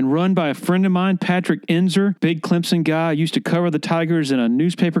Sumter and run by a friend of mine, Patrick Enzer, big Clemson guy, used to cover the Tigers in a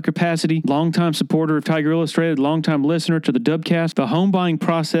newspaper capacity, longtime supporter of Tiger Illustrated, longtime listener to the Dubcast. The home buying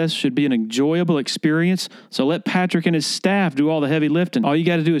process should be an enjoyable experience, so let Patrick and his staff do all the heavy lifting. All you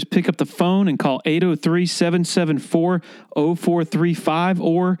got to do is pick up the phone and call 803-774-0435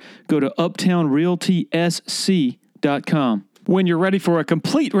 or go to uptownrealtysc.com. When you're ready for a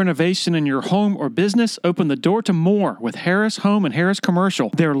complete renovation in your home or business, open the door to more with Harris Home and Harris Commercial.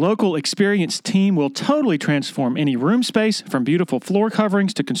 Their local experienced team will totally transform any room space, from beautiful floor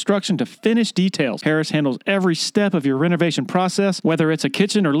coverings to construction to finished details. Harris handles every step of your renovation process, whether it's a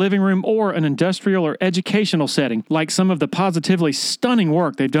kitchen or living room or an industrial or educational setting, like some of the positively stunning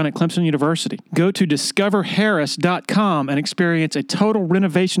work they've done at Clemson University. Go to discoverharris.com and experience a total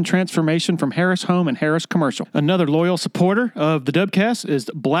renovation transformation from Harris Home and Harris Commercial. Another loyal supporter of the Dubcast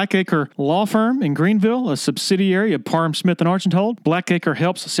is Blackacre Law Firm in Greenville, a subsidiary of Parham Smith and Archenhold. Blackacre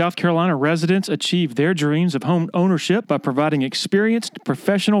helps South Carolina residents achieve their dreams of home ownership by providing experienced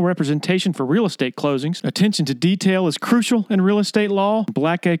professional representation for real estate closings. Attention to detail is crucial in real estate law.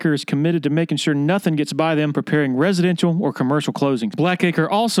 Blackacre is committed to making sure nothing gets by them preparing residential or commercial closings.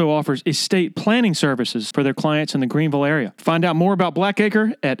 Blackacre also offers estate planning services for their clients in the Greenville area. Find out more about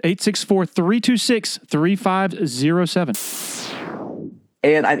Blackacre at 864-326-3507.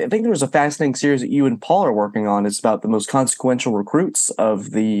 And I think there was a fascinating series that you and Paul are working on. It's about the most consequential recruits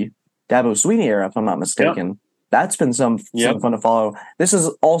of the Dabo Swinney era, if I'm not mistaken. Yep. That's been some fun to follow. This is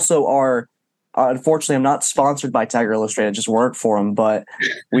also our, unfortunately, I'm not sponsored by Tiger Illustrated. I just work for them, but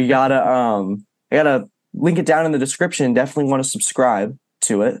I gotta link it down in the description. Definitely want to subscribe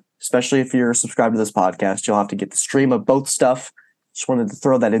to it. especially if you're subscribed to this podcast. You'll have to get the stream of both stuff. Just wanted to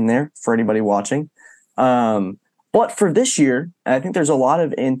throw that in there for anybody watching. But for this year, I think there's a lot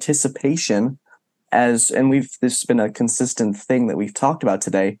of anticipation this has been a consistent thing that we've talked about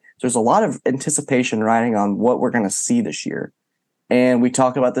today. There's a lot of anticipation riding on what we're going to see this year. And we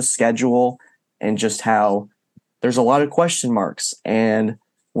talk about the schedule and just how there's a lot of question marks. And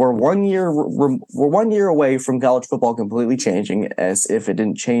we're 1 year away from college football completely changing, as if it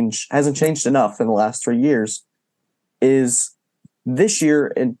hasn't changed enough in the last 3 years. Is this year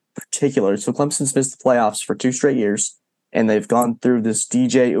in particular, so Clemson's missed the playoffs for 2 straight years, and they've gone through this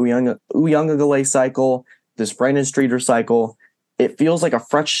DJ Uiagalelei cycle, this Brandon Streeter cycle. It feels like a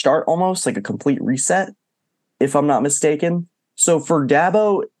fresh start, almost like a complete reset, if I'm not mistaken. So for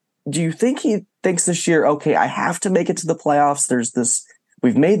Dabo, do you think he thinks this year, okay, I have to make it to the playoffs?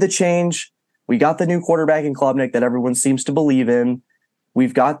 We've made the change. We got the new quarterback in Klubnik that everyone seems to believe in.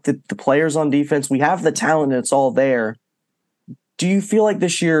 We've got the players on defense. We have the talent, and it's all there. Do you feel like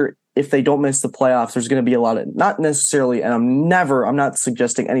this year, if they don't miss the playoffs, there's going to be a lot of, not necessarily, and I'm not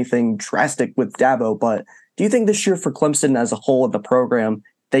suggesting anything drastic with Dabo, but do you think this year for Clemson as a whole of the program,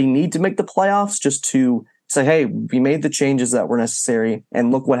 they need to make the playoffs just to say, hey, we made the changes that were necessary,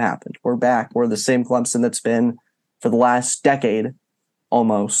 and look what happened. We're back. We're the same Clemson that's been for the last decade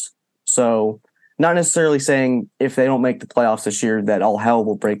almost. So not necessarily saying if they don't make the playoffs this year that all hell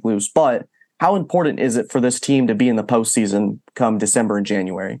will break loose, but how important is it for this team to be in the postseason come December and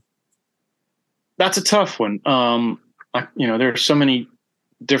January? That's a tough one. There are so many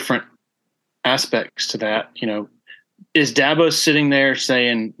different aspects to that. Is Dabo sitting there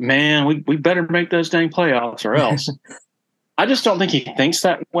saying, man, we better make those dang playoffs or else? I just don't think he thinks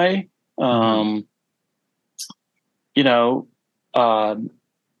that way.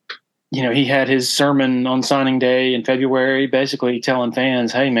 He had his sermon on signing day in February, basically telling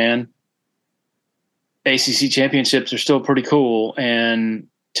fans, hey, man, ACC championships are still pretty cool, and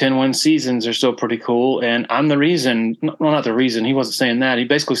 10-win seasons are still pretty cool. And I'm the reason, well, not the reason, he wasn't saying that. He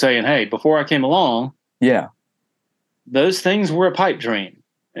basically saying, hey, before I came along, yeah, those things were a pipe dream,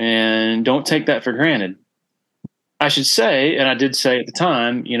 and don't take that for granted. I should say, and I did say at the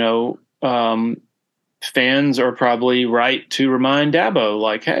time, fans are probably right to remind Dabo,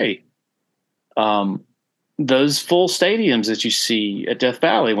 like, hey, those full stadiums that you see at Death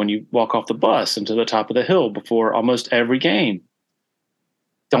Valley when you walk off the bus and to the top of the hill before almost every game,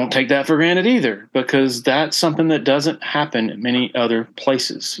 don't take that for granted either, because that's something that doesn't happen at many other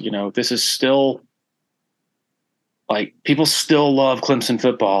places. This is still, like, people still love Clemson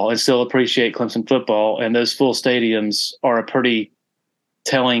football and still appreciate Clemson football, and those full stadiums are a pretty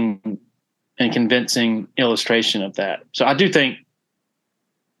telling and convincing illustration of that. So I do think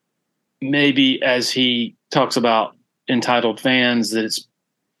maybe as he talks about entitled fans, that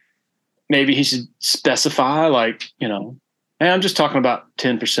maybe he should specify, like, hey, I'm just talking about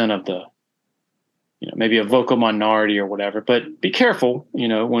 10% of the, maybe a vocal minority or whatever, but be careful,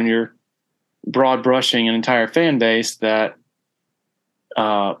 when you're broad brushing an entire fan base that,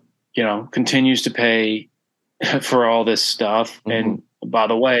 continues to pay for all this stuff. Mm-hmm. And by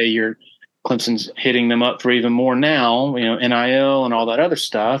the way, Clemson's hitting them up for even more now, NIL and all that other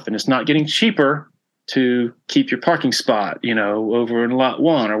stuff. And it's not getting cheaper to keep your parking spot, over in lot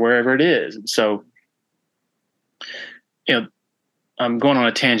 1 or wherever it is. And so, I'm going on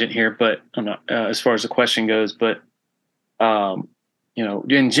a tangent here, but I'm not, as far as the question goes, but,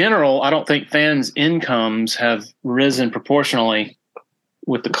 in general, I don't think fans' incomes have risen proportionally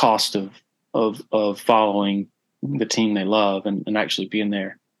with the cost of following the team they love and actually being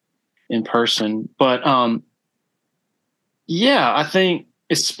there in person. But I think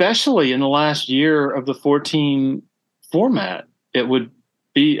especially in the last year of the 4-team format, it would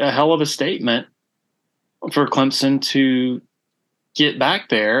be a hell of a statement for Clemson to get back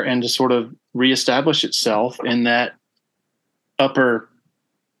there and to sort of reestablish itself in that upper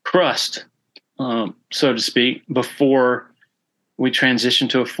crust, so to speak, before we transition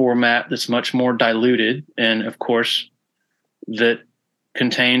to a format that's much more diluted and, of course, that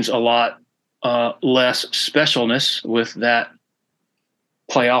contains a lot less specialness with that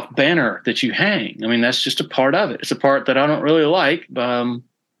playoff banner that you hang. I mean, that's just a part of it. It's a part that I don't really like.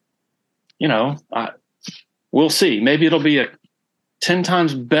 We'll see. Maybe it'll be a 10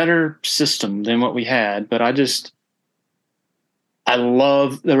 times better system than what we had, but I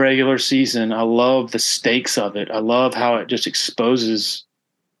love the regular season. I love the stakes of it. I love how it just exposes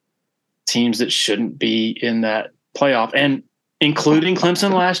teams that shouldn't be in that playoff, and including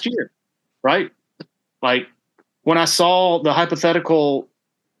Clemson last year, right? Like, when I saw the hypothetical,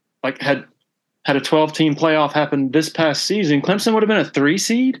 like, had a 12-team playoff happen this past season, Clemson would have been a 3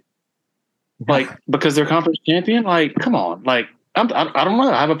 seed. like because they're conference champion. Like, come on, like I don't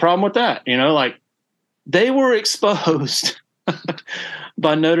know. I have a problem with that. Like they were exposed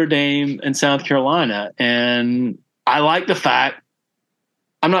by Notre Dame and South Carolina, and I like the fact.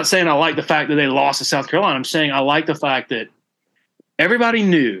 I'm not saying I like the fact that they lost to South Carolina. I'm saying I like the fact that everybody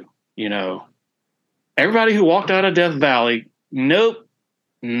knew. Everybody who walked out of Death Valley, nope,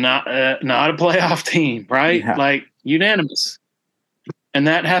 not a playoff team, right? Yeah. Like unanimous. And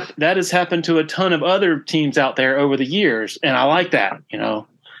that has happened to a ton of other teams out there over the years, and I like that. There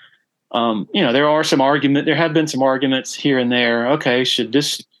have been some arguments here and there. Okay, should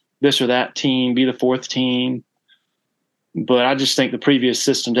this or that team be the fourth team? But I just think the previous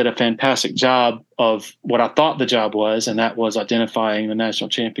system did a fantastic job of what I thought the job was, and that was identifying the national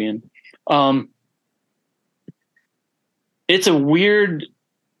champion. It's a weird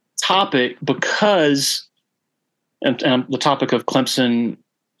topic because, and the topic of Clemson,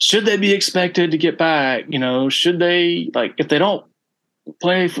 should they be expected to get back? Should they, like, if they don't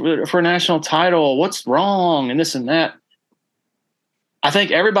play for a national title, what's wrong and this and that? I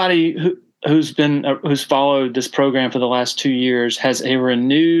think everybody who's followed this program for the last 2 years has a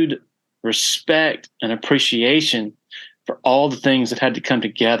renewed respect and appreciation for all the things that had to come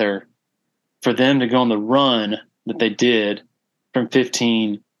together for them to go on the run that they did from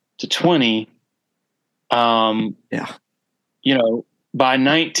 15 to 20. By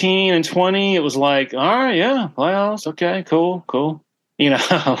 19 and 20, it was like, all right, yeah, playoffs. Okay, cool.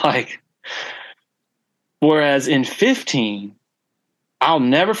 Like, whereas in 15, I'll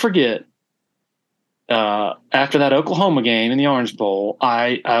never forget, after that Oklahoma game in the Orange Bowl,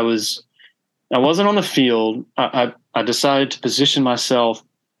 I wasn't on the field. I decided to position myself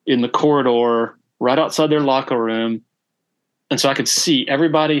in the corridor right outside their locker room, and so I could see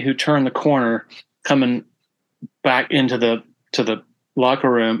everybody who turned the corner coming back into the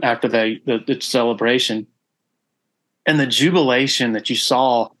locker room after the celebration, and the jubilation that you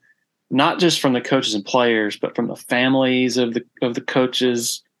saw, not just from the coaches and players, but from the families of the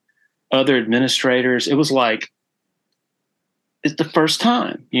coaches, other administrators. It was like, it's the first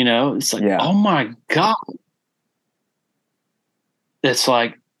time, it's like, Oh my God. It's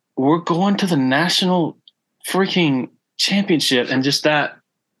like, we're going to the national freaking championship. And just that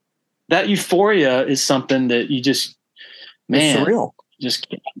euphoria is something that you just, man, it's surreal.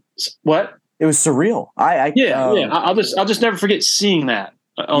 Just what? It was surreal. I'll just never forget seeing that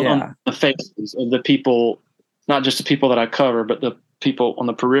on the faces of the people, not just the people that I cover, but the people on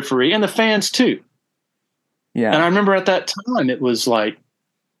the periphery and the fans too. Yeah. And I remember at that time, it was like,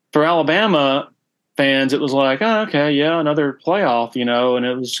 for Alabama fans, it was like, oh, okay, yeah, another playoff, and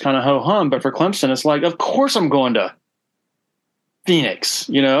it was kind of ho-hum. But for Clemson, it's like, of course I'm going to Phoenix,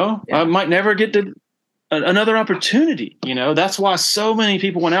 I might never get to another opportunity, That's why so many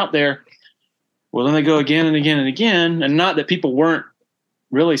people went out there. Well, then they go again and again and again. And not that people weren't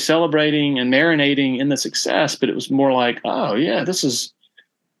really celebrating and marinating in the success, but it was more like, oh yeah,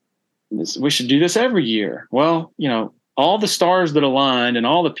 we should do this every year. Well, all the stars that aligned and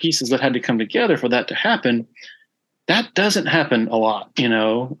all the pieces that had to come together for that to happen, that doesn't happen a lot.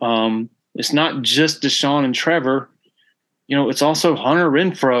 It's not just Deshaun and Trevor, it's also Hunter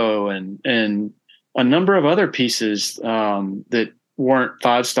Renfrow and a number of other pieces that weren't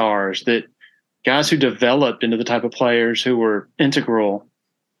 5 stars, that guys who developed into the type of players who were integral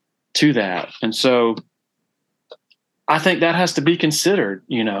to that. And so I think that has to be considered,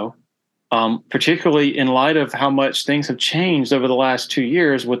 particularly in light of how much things have changed over the last 2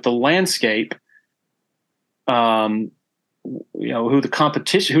 years with the landscape, who the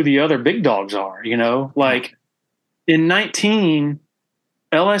competition, who the other big dogs are, like in 19,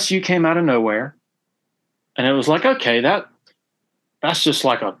 LSU came out of nowhere, and it was like, okay, that's just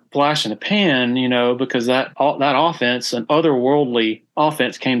like a flash in the pan, because that offense, an otherworldly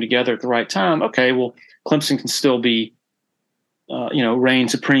offense, came together at the right time. Okay, well, Clemson can still be, reign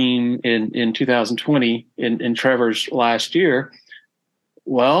supreme in 2020 in Trevor's last year.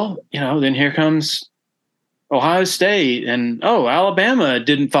 Well, then here comes Ohio State, and Alabama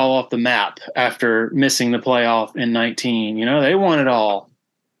didn't fall off the map after missing the playoff in 19. They won it all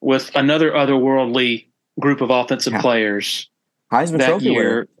with another otherworldly group of offensive players. Heisman that Trophy year.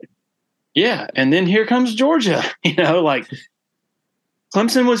 winner. Yeah. And then here comes Georgia, like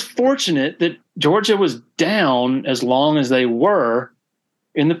Clemson was fortunate that Georgia was down as long as they were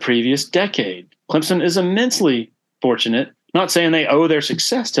in the previous decade. Clemson is immensely fortunate, not saying they owe their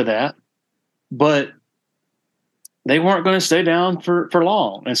success to that, but they weren't going to stay down for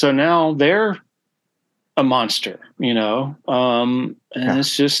long. And so now they're a monster, and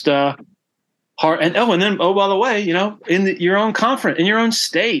it's just, hard. And then by the way, in your own conference, in your own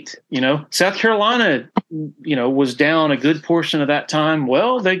state, South Carolina, was down a good portion of that time.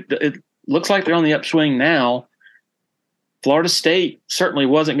 Well, it looks like they're on the upswing now. Florida State certainly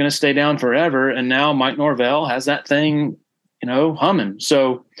wasn't going to stay down forever, and now Mike Norvell has that thing, humming.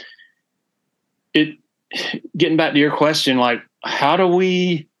 So, getting back to your question, like how do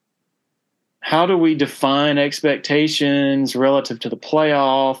we define expectations relative to the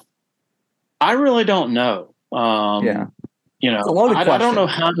playoff? I really don't know. It's a I loaded question. I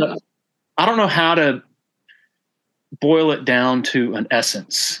don't know how to boil it down to an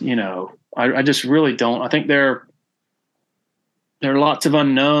essence. I just really don't. I think there are lots of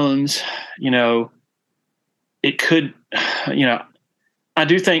unknowns. It could, I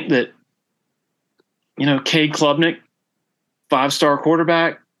do think that, Cade Klubnik, 5-star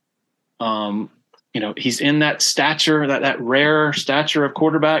quarterback, he's in that stature, that rare stature of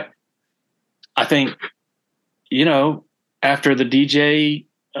quarterback. I think, after the DJ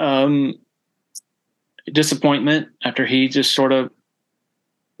disappointment, after he just sort of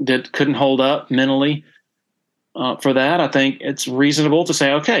couldn't hold up mentally for that, I think it's reasonable to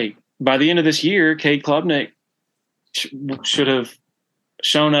say, okay, by the end of this year, Cade Klubnik should have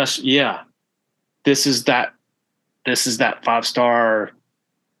shown us, this is that 5-star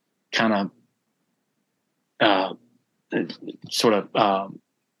kind of sort of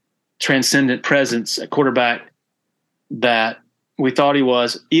transcendent presence at quarterback that we thought he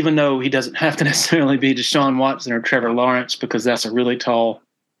was, even though he doesn't have to necessarily be Deshaun Watson or Trevor Lawrence, because that's a really tall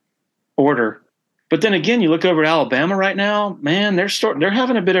order. But then again, you look over at Alabama right now, man, they're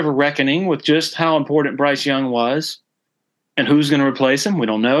having a bit of a reckoning with just how important Bryce Young was and who's going to replace him. We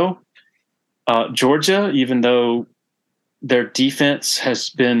don't know. Georgia, even though their defense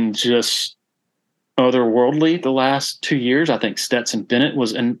has been just otherworldly the last 2 years, I think Stetson Bennett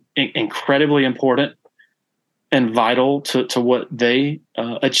was incredibly important and vital to what they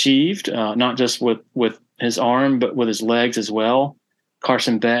achieved, not just with his arm, but with his legs as well.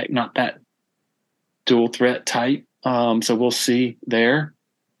 Carson Beck, not that dual threat type. So we'll see there.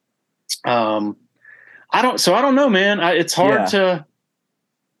 I don't know, man. It's hard to,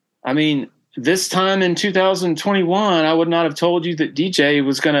 this time in 2021, I would not have told you that DJ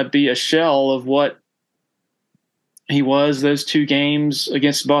was going to be a shell of what he was those 2 games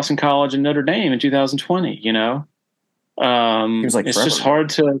against Boston College and Notre Dame in 2020, he was like it's forever. Just hard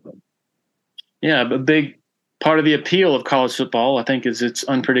to, a big part of the appeal of college football, I think, is its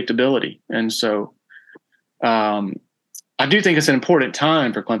unpredictability. And so I do think it's an important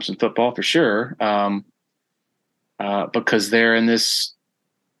time for Clemson football for sure. Because they're in this,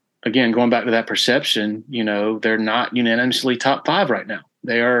 again, going back to that perception, they're not unanimously top 5 right now.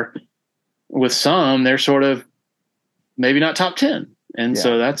 They are, with some, they're sort of maybe not top 10. And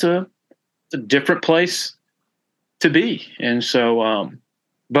so that's a different place to be. And so,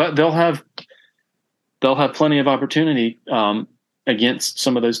 but they'll have plenty of opportunity against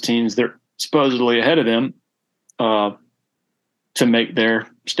some of those teams that are supposedly ahead of them to make their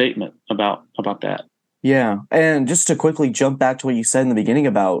statement about that. Yeah. And just to quickly jump back to what you said in the beginning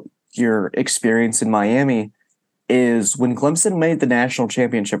about your experience in Miami, is when Clemson made the national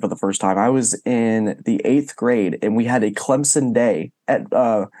championship for the first time, I was in the 8th grade and we had a Clemson day at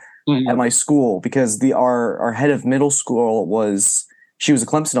my school because our head of middle school she was a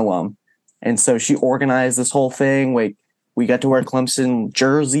Clemson alum. And so she organized this whole thing. We got to wear Clemson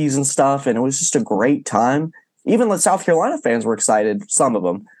jerseys and stuff. And it was just a great time. Even the South Carolina fans were excited. Some of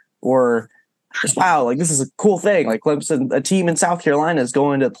them were just, wow, like this is a cool thing. Like Clemson, a team in South Carolina is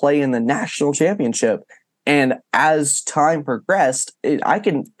going to play in the national championship. And as time progressed, I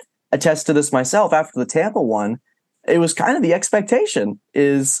can attest to this myself. After the Tampa one, it was kind of the expectation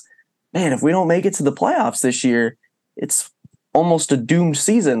is, man, if we don't make it to the playoffs this year, it's almost a doomed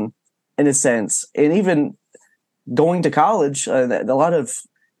season in a sense. And even going to college, there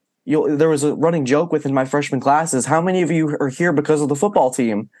was a running joke within my freshman classes. How many of you are here because of the football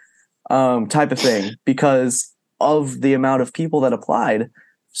team type of thing, because of the amount of people that applied.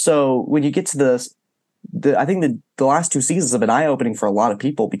 So when you get to I think the last 2 seasons have been eye-opening for a lot of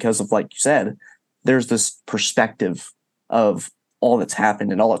people because of, like you said, there's this perspective of all that's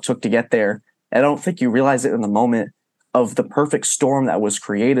happened and all it took to get there. And I don't think you realize it in the moment of the perfect storm that was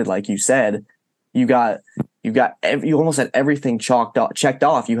created. Like you said, you almost had everything checked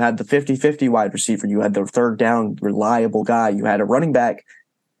off. You had the 50-50 wide receiver. You had the third down reliable guy. You had a running back,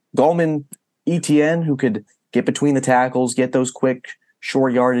 Gallman Etienne, who could get between the tackles, get those quick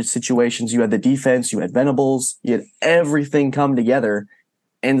short yardage situations. You had the defense, you had Venables, you had everything come together.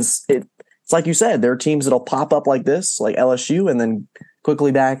 And it's like you said, there are teams that'll pop up like this, like LSU, and then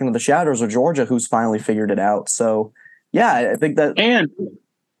quickly back into the shadows of Georgia, who's finally figured it out. So, yeah, I think that. And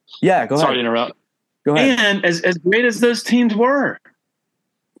yeah, go ahead. Sorry to interrupt. Go ahead. And as great as those teams were,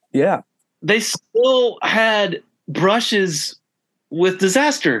 yeah, they still had brushes with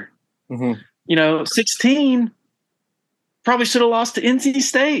disaster. Mm-hmm. 16 probably should have lost to NC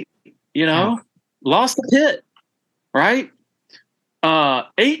State. Lost to Pitt, right?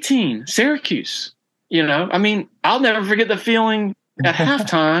 18 Syracuse. I'll never forget the feeling at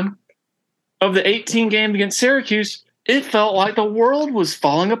halftime of the 18 game against Syracuse. It felt like the world was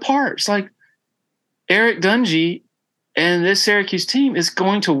falling apart. It's like Eric Dungy and this Syracuse team is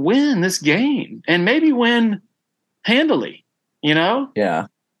going to win this game and maybe win handily, Yeah.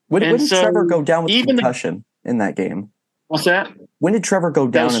 When did Trevor go down with concussion in that game? What's that? When did Trevor go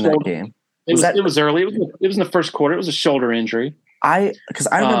down in that game? It was early. It was in the first quarter. It was a shoulder injury. Because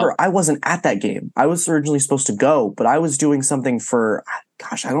I remember I wasn't at that game. I was originally supposed to go, but I was doing something for,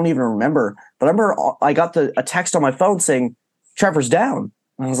 I don't even remember. But I remember I got a text on my phone saying, Trevor's down.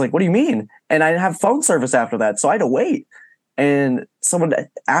 And I was like, what do you mean? And I didn't have phone service after that, so I had to wait. And someone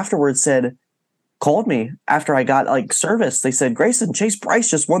afterwards called me after I got service. They said, Grayson, Chase Bryce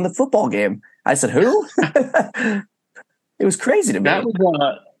just won the football game. I said, who? It was crazy to me. That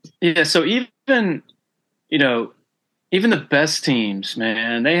was, so even the best teams,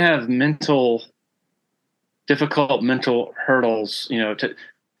 man, they have difficult mental hurdles,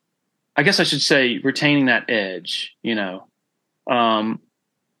 I guess I should say retaining that edge,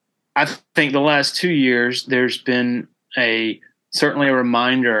 I think the last 2 years, there's been certainly a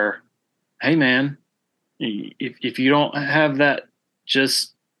reminder, hey man, if you don't have that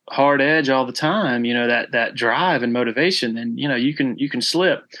just hard edge all the time, that drive and motivation, then, you can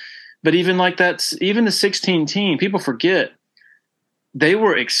slip. But even even the 16 team, people forget they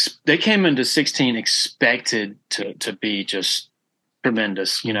came into 16 expected to be just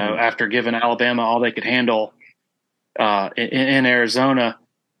tremendous, after giving Alabama all they could handle in Arizona.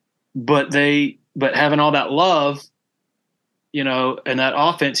 But having all that love, and that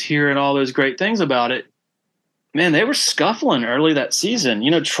offense, hearing all those great things about it, man, they were scuffling early that season.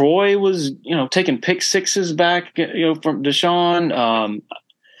 Troy was, taking pick sixes back, from Deshaun.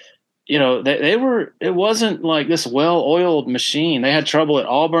 They were, it wasn't like this well-oiled machine. They had trouble at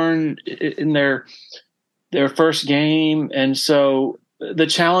Auburn in their first game. And so the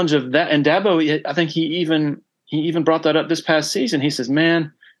challenge of that, and Dabo, I think he even brought that up this past season. He says,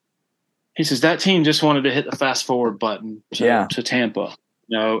 that team just wanted to hit the fast forward button to Tampa,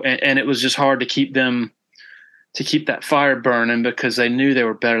 and it was just hard to keep that fire burning because they knew they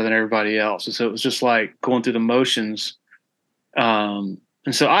were better than everybody else. And so it was just like going through the motions.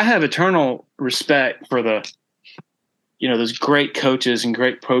 And so I have eternal respect for those great coaches and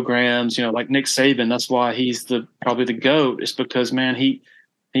great programs, like Nick Saban. That's why he's probably the GOAT. It's because, man, he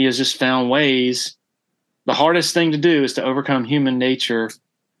has just found ways. The hardest thing to do is to overcome human nature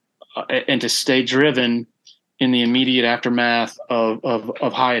and to stay driven in the immediate aftermath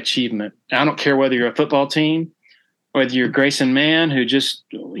of high achievement. I don't care whether you're a football team, whether you're Grayson Mann, who just,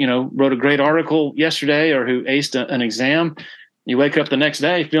 wrote a great article yesterday, or who aced an exam. You wake up the next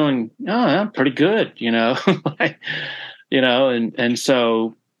day feeling, I'm pretty good, and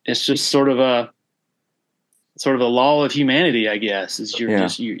so it's just sort of a law of humanity, I guess, is you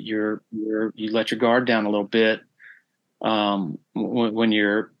let your guard down a little bit when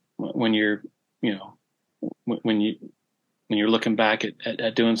you're looking back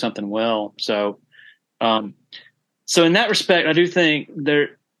at doing something well. So in that respect, I do think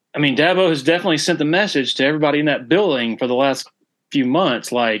Dabo has definitely sent the message to everybody in that building for the last few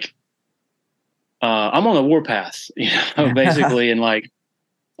months, like, I'm on the warpath, basically. And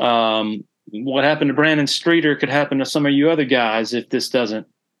what happened to Brandon Streeter could happen to some of you other guys if this doesn't,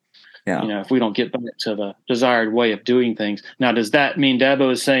 if we don't get back to the desired way of doing things. Now, does that mean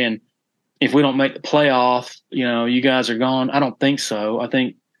Dabo is saying, if we don't make the playoff, you guys are gone? I don't think so. I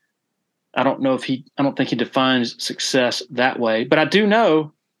don't think he defines success that way, but I do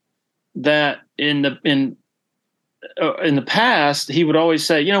know that in the past, he would always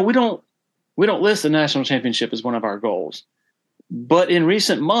say, we don't list the national championship as one of our goals. But in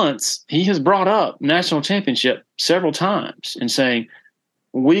recent months, he has brought up national championship several times and saying,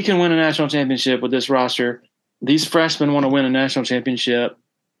 we can win a national championship with this roster. These freshmen want to win a national championship.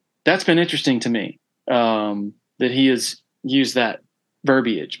 That's been interesting to me, that he has used that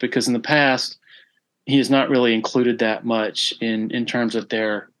verbiage, because in the past, he has not really included that much in terms of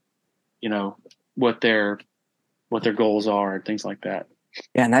their, what their goals are and things like that.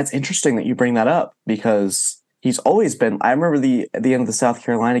 Yeah, and that's interesting that you bring that up, because he's always been. I remember at the end of the South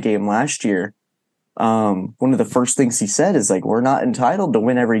Carolina game last year, one of the first things he said is like, we're not entitled to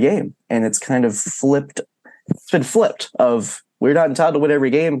win every game. And it's kind of flipped. It's been flipped of we're not entitled to win every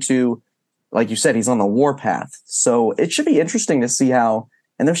game to, like you said, he's on the warpath. So it should be interesting to see how,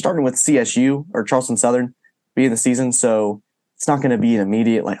 and they're starting with CSU or Charleston Southern being the season. So it's not going to be an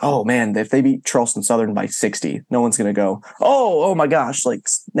immediate like, oh man, if they beat Charleston Southern by 60, no one's going to go, oh my gosh, like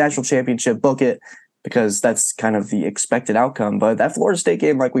national championship, book it, because that's kind of the expected outcome. But that Florida State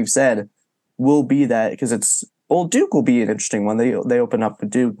game, like we've said, will be that, because it's old Duke will be an interesting one. They open up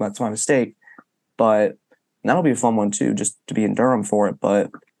with Duke, that's my mistake, but that'll be a fun one too, just to be in Durham for it. But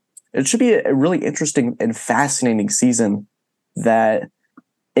it should be a really interesting and fascinating season that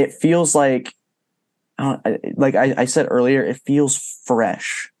it feels like I said earlier, it feels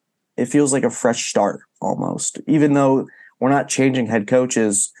fresh. It feels like a fresh start almost, even though we're not changing head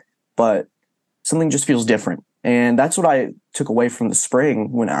coaches, but something just feels different. And that's what I took away from the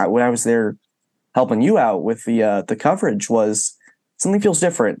spring when I was there helping you out with the coverage, was something feels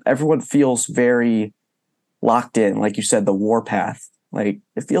different. Everyone feels very locked in. Like you said, the warpath, like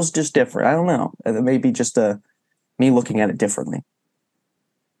it feels just different. I don't know. It may be just me looking at it differently.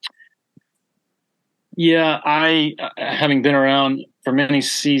 Yeah, I, having been around for many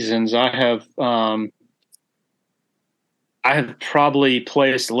seasons, I have probably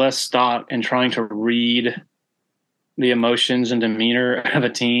placed less stock in trying to read the emotions and demeanor of a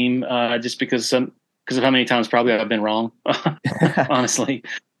team, just because of how many times probably I've been wrong, honestly.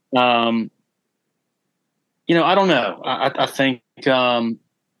 I don't know. I think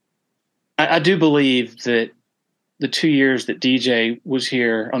I do believe that the 2 years that DJ was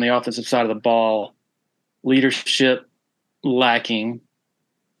here on the offensive side of the ball, leadership lacking.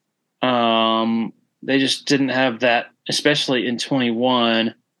 They just didn't have that, especially in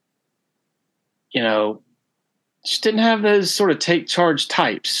 21. Just didn't have those sort of take charge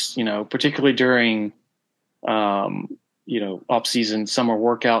types. Particularly during, off-season summer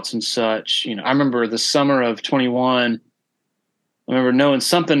workouts and such. I remember the summer of 21. I remember knowing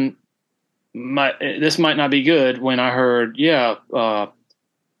something this might not be good when I heard,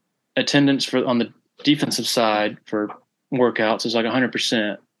 attendance on the defensive side for workouts is like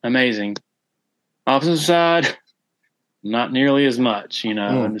 100%. Amazing. Offensive side, not nearly as much,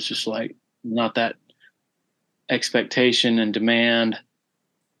 and it's just like not that expectation and demand.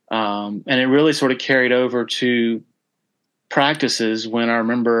 And it really sort of carried over to practices when I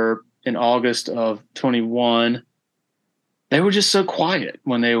remember in August of 21, they were just so quiet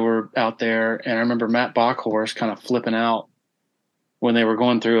when they were out there. And I remember Matt Bockhorst kind of flipping out when they were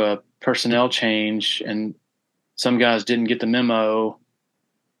going through a personnel change and some guys didn't get the memo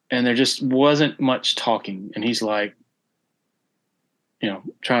and there just wasn't much talking. And he's like,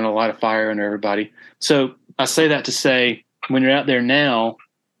 trying to light a fire under everybody. So I say that to say, when you're out there now,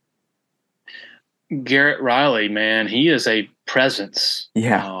 Garrett Riley, man, he is a presence.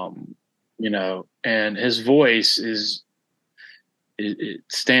 Yeah. And his voice it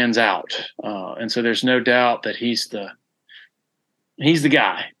stands out. And so there's no doubt that he's the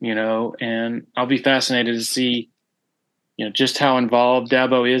guy, and I'll be fascinated to see, just how involved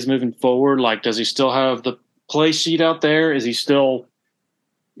Dabo is moving forward. Like, does he still have the play sheet out there? Is he still,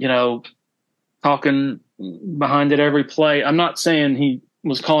 talking behind it every play? I'm not saying he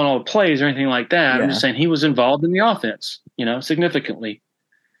was calling all the plays or anything like that. Yeah. I'm just saying he was involved in the offense, significantly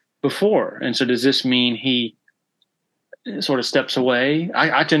before. And so does this mean he sort of steps away?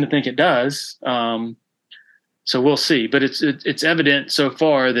 I tend to think it does. So we'll see, but it's evident so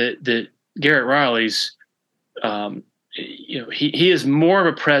far that Garrett Riley's, he is more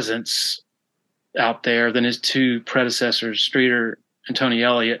of a presence out there than his two predecessors, Streeter and Tony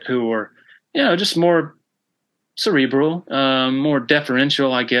Elliott, who were, just more cerebral, more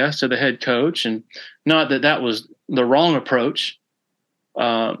deferential, I guess, to the head coach. And not that was the wrong approach,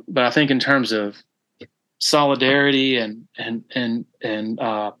 but I think in terms of solidarity and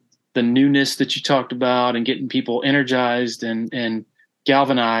the newness that you talked about and getting people energized and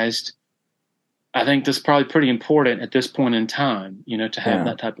galvanized, I think that's probably pretty important at this point in time, to have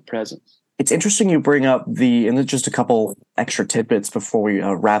that type of presence. It's interesting you bring up and just a couple extra tidbits before we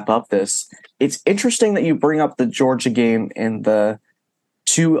wrap up this. It's interesting that you bring up the Georgia game and the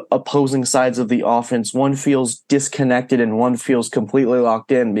two opposing sides of the offense. One feels disconnected and one feels completely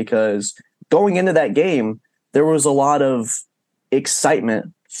locked in, because going into that game, there was a lot of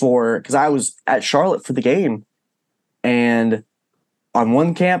excitement because I was at Charlotte for the game, and on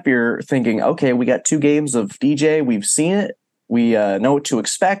one camp you're thinking, okay, we got 2 games of DJ, we've seen it, we know what to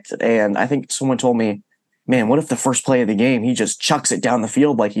expect. And I think someone told me, man, what if the first play of the game he just chucks it down the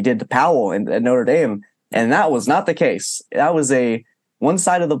field like he did to Powell and Notre Dame? And that was not the case. That was a one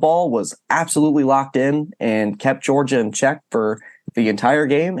side of the ball was absolutely locked in and kept Georgia in check for the entire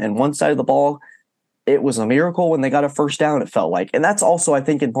game, and one side of the ball, it was a miracle when they got a first down, it felt like. And that's also, I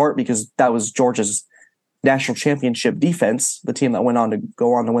think, in part because that was Georgia's national championship defense, the team that went on to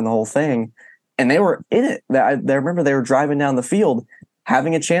go on to win the whole thing. And they were in it. I remember they were driving down the field,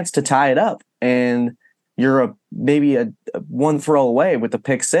 having a chance to tie it up. And you're maybe a one throw away with the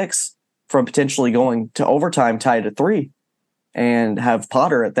pick six from potentially going to overtime, tied to 3, and have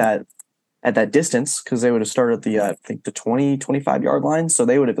Potter at that distance, because they would have started the I think the 20, 25 yard line. So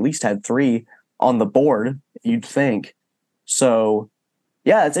they would have at least had 3 on the board, you'd think. So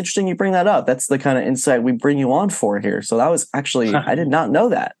yeah, it's interesting you bring that up. That's the kind of insight we bring you on for here. So that was actually, I did not know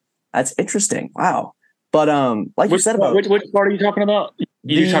that. That's interesting. Wow. But like you said about which part are you talking about?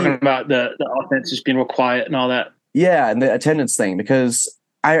 You're talking about the offense just being real quiet and all that. Yeah, and the attendance thing, because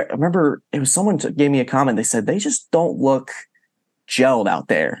I remember it was someone gave me a comment. They said they just don't look gelled out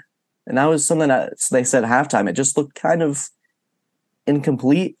there, and that was something that they said at halftime. It just looked kind of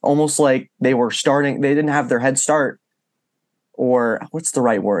incomplete, almost like they were starting. They didn't have their head start, or what's the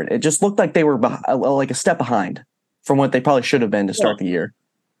right word? It just looked like they were like a step behind from what they probably should have been to start the year.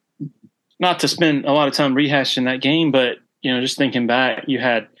 Not to spend a lot of time rehashing that game, but just thinking back, you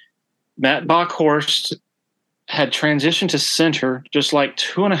had Matt Bockhorst had transitioned to center just like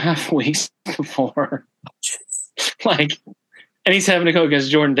 2.5 weeks before, and he's having to go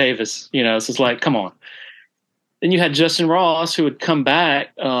against Jordan Davis. So it's like, come on. Then you had Justin Ross, who had come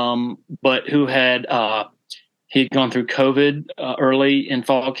back, but who had he'd gone through COVID early in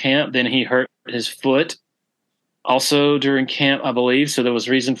fall camp. Then he hurt his foot also during camp, I believe. So there was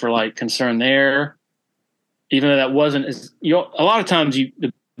reason for concern there, even though that wasn't as, a lot of times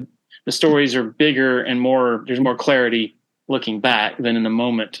the stories are bigger and there's more clarity looking back than in the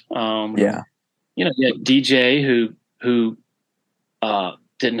moment. You had DJ who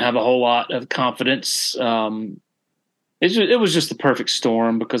didn't have a whole lot of confidence. It was just the perfect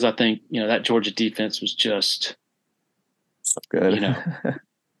storm, because I think, that Georgia defense was just so good.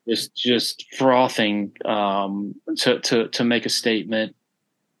 just frothing to make a statement.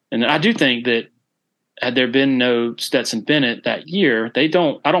 And I do think that had there been no Stetson Bennett that year, I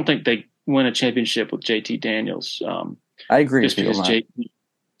don't think they win a championship with JT Daniels. I agree. Just because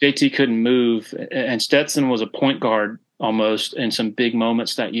JT couldn't move, and Stetson was a point guard almost in some big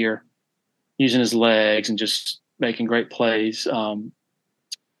moments that year, using his legs and just making great plays.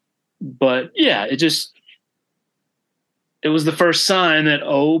 But yeah, it was the first sign that,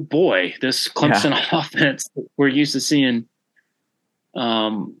 oh boy, this Clemson offense that we're used to seeing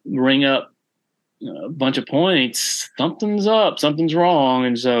ring up a bunch of points, something's up, something's wrong.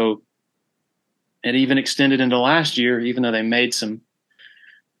 And so it even extended into last year, even though they made some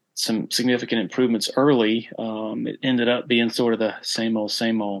significant improvements early. It ended up being sort of the same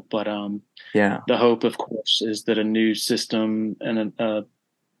old. But the hope, of course, is that a new system and a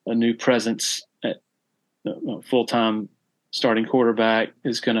new presence at full-time starting quarterback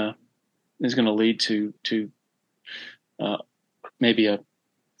is gonna lead to maybe a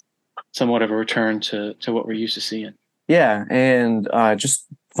somewhat of a return to what we're used to seeing. Yeah, and just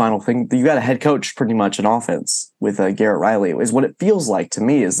final thing, you got a head coach pretty much in offense with Garrett Riley. Is what it feels like to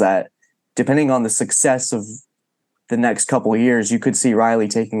me is that depending on the success of the next couple of years, you could see Riley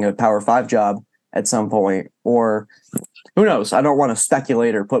taking a Power 5 job at some point, or who knows? I don't want to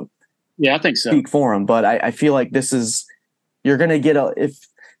speculate or I think so. Speak for him, but I feel like you're going to get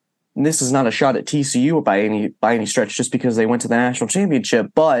this is not a shot at TCU by any stretch, just because they went to the national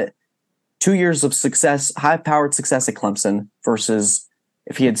championship, but 2 years of success, high-powered success at Clemson versus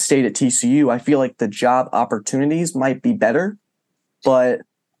if he had stayed at TCU, I feel like the job opportunities might be better, but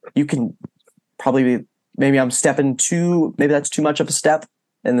you can probably maybe I'm stepping maybe that's too much of a step,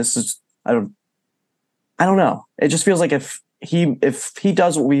 and this is I don't know. It just feels like if he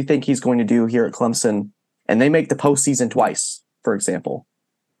does what we think he's going to do here at Clemson, and they make the postseason twice, for example,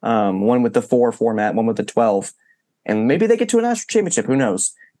 one with the 4 format, one with the 12, and maybe they get to a national championship. Who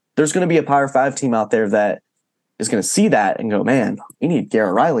knows? There's going to be a Power 5 team out there that is going to see that and go, man, we need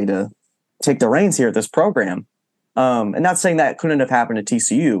Garrett Riley to take the reins here at this program. And not saying that couldn't have happened at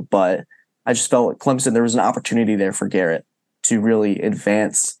TCU, but I just felt at Clemson there was an opportunity there for Garrett to really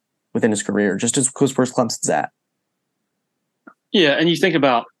advance within his career, just as because where's Clemson's at. Yeah, and you talk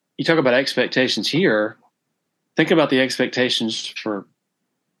about expectations here. Think about the expectations for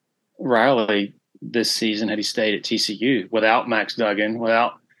Riley this season had he stayed at TCU without Max Duggan,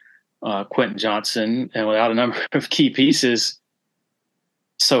 without Quentin Johnson, and without a number of key pieces.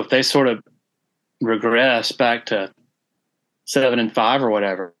 So if they sort of regress back to 7-5 or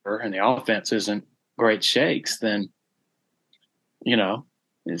whatever, and the offense isn't great shakes, then There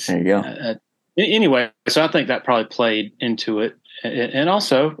you go. Anyway, so I think that probably played into it. And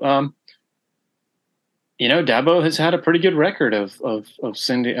also, Dabo has had a pretty good record of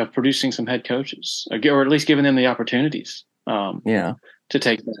producing some head coaches, or at least giving them the opportunities to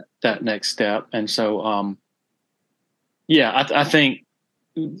take that next step. And so, I think,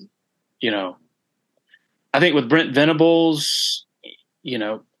 I think with Brent Venables,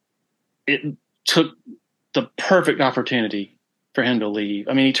 it took the perfect opportunity for him to leave.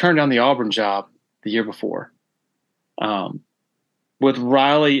 I mean, he turned down the Auburn job the year before. With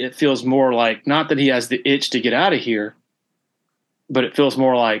Riley, it feels more like, not that he has the itch to get out of here, but it feels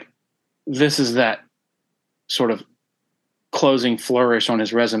more like this is that sort of closing flourish on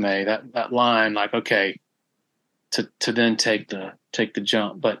his resume, that line, like, okay, to then take the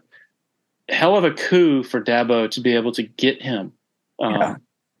jump. But hell of a coup for Dabo to be able to get him.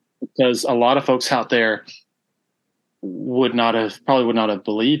 Because a lot of folks out there would not have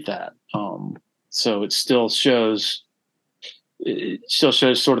believed that. So it still shows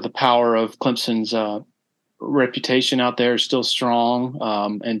sort of the power of Clemson's reputation out there is still strong.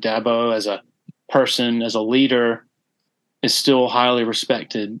 And Dabo as a person, as a leader, is still highly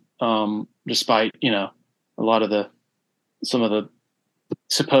respected, despite, a lot of some of the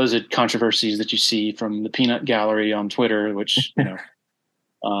supposed controversies that you see from the peanut gallery on Twitter, which,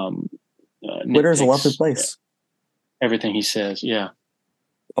 Twitter's a lovely place. Everything he says. Yeah.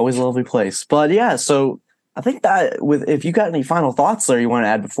 Always a lovely place. But yeah, so I think that if you got any final thoughts there you want to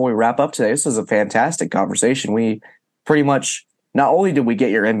add before we wrap up today, this was a fantastic conversation. We pretty much, not only did we get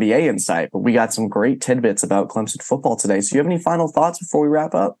your NBA insight, but we got some great tidbits about Clemson football today. So you have any final thoughts before we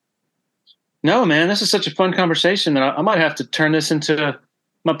wrap up? No, man, this is such a fun conversation that I might have to turn this into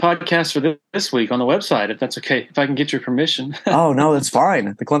my podcast for this week on the website, if that's okay, if I can get your permission. Oh, no, that's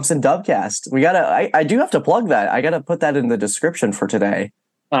fine. The Clemson Dubcast. I do have to plug that. I got to put that in the description for today.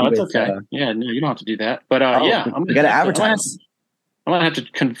 Oh, that's okay. No, you don't have to do that. But we got to advertise. I'm gonna have to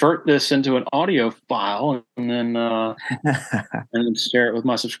convert this into an audio file and then share it with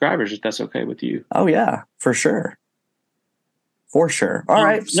my subscribers, if that's okay with you. Oh yeah, for sure. All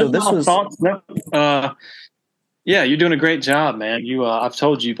right. So this was. Yeah, you're doing a great job, man. I've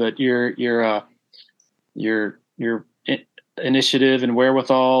told you, but your initiative and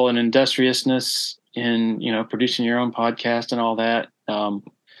wherewithal and industriousness in producing your own podcast and all that.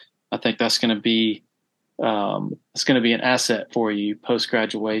 I think that's going to be an asset for you post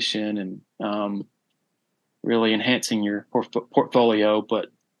graduation and really enhancing your portfolio. But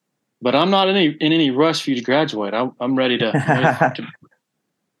I'm not in any rush for you to graduate. I'm ready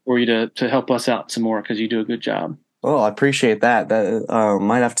for you to help us out some more because you do a good job. Well, I appreciate that.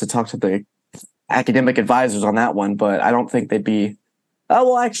 Might have to talk to the academic advisors on that one, but I don't think they'd be. Oh,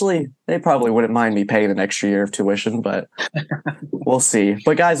 well, actually, they probably wouldn't mind me paying an extra year of tuition, but we'll see.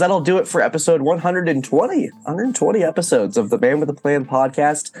 But guys, that'll do it for episode 120 episodes of the Man with a Plan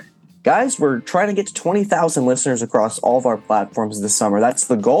podcast. Guys, we're trying to get to 20,000 listeners across all of our platforms this summer. That's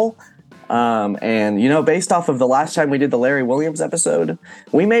the goal. And, based off of the last time we did the Larry Williams episode,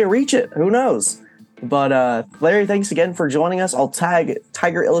 we may reach it. Who knows? But Larry, thanks again for joining us. I'll tag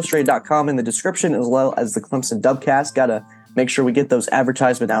tigerillustrated.com in the description as well as the Clemson Dubcast. Got to make sure we get those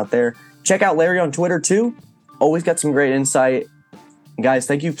advertisements out there. Check out Larry on Twitter, too. Always got some great insight. Guys,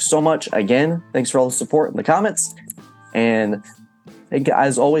 thank you so much again. Thanks for all the support in the comments. And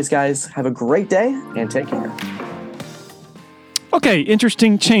as always, guys, have a great day and take care. Okay,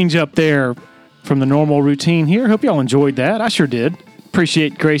 interesting change up there from the normal routine here. Hope y'all enjoyed that. I sure did.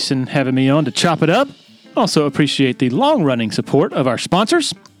 Appreciate Grayson having me on to chop it up. Also appreciate the long-running support of our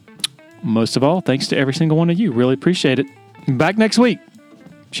sponsors. Most of all, thanks to every single one of you. Really appreciate it. Back next week.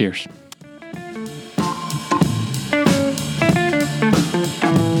 Cheers.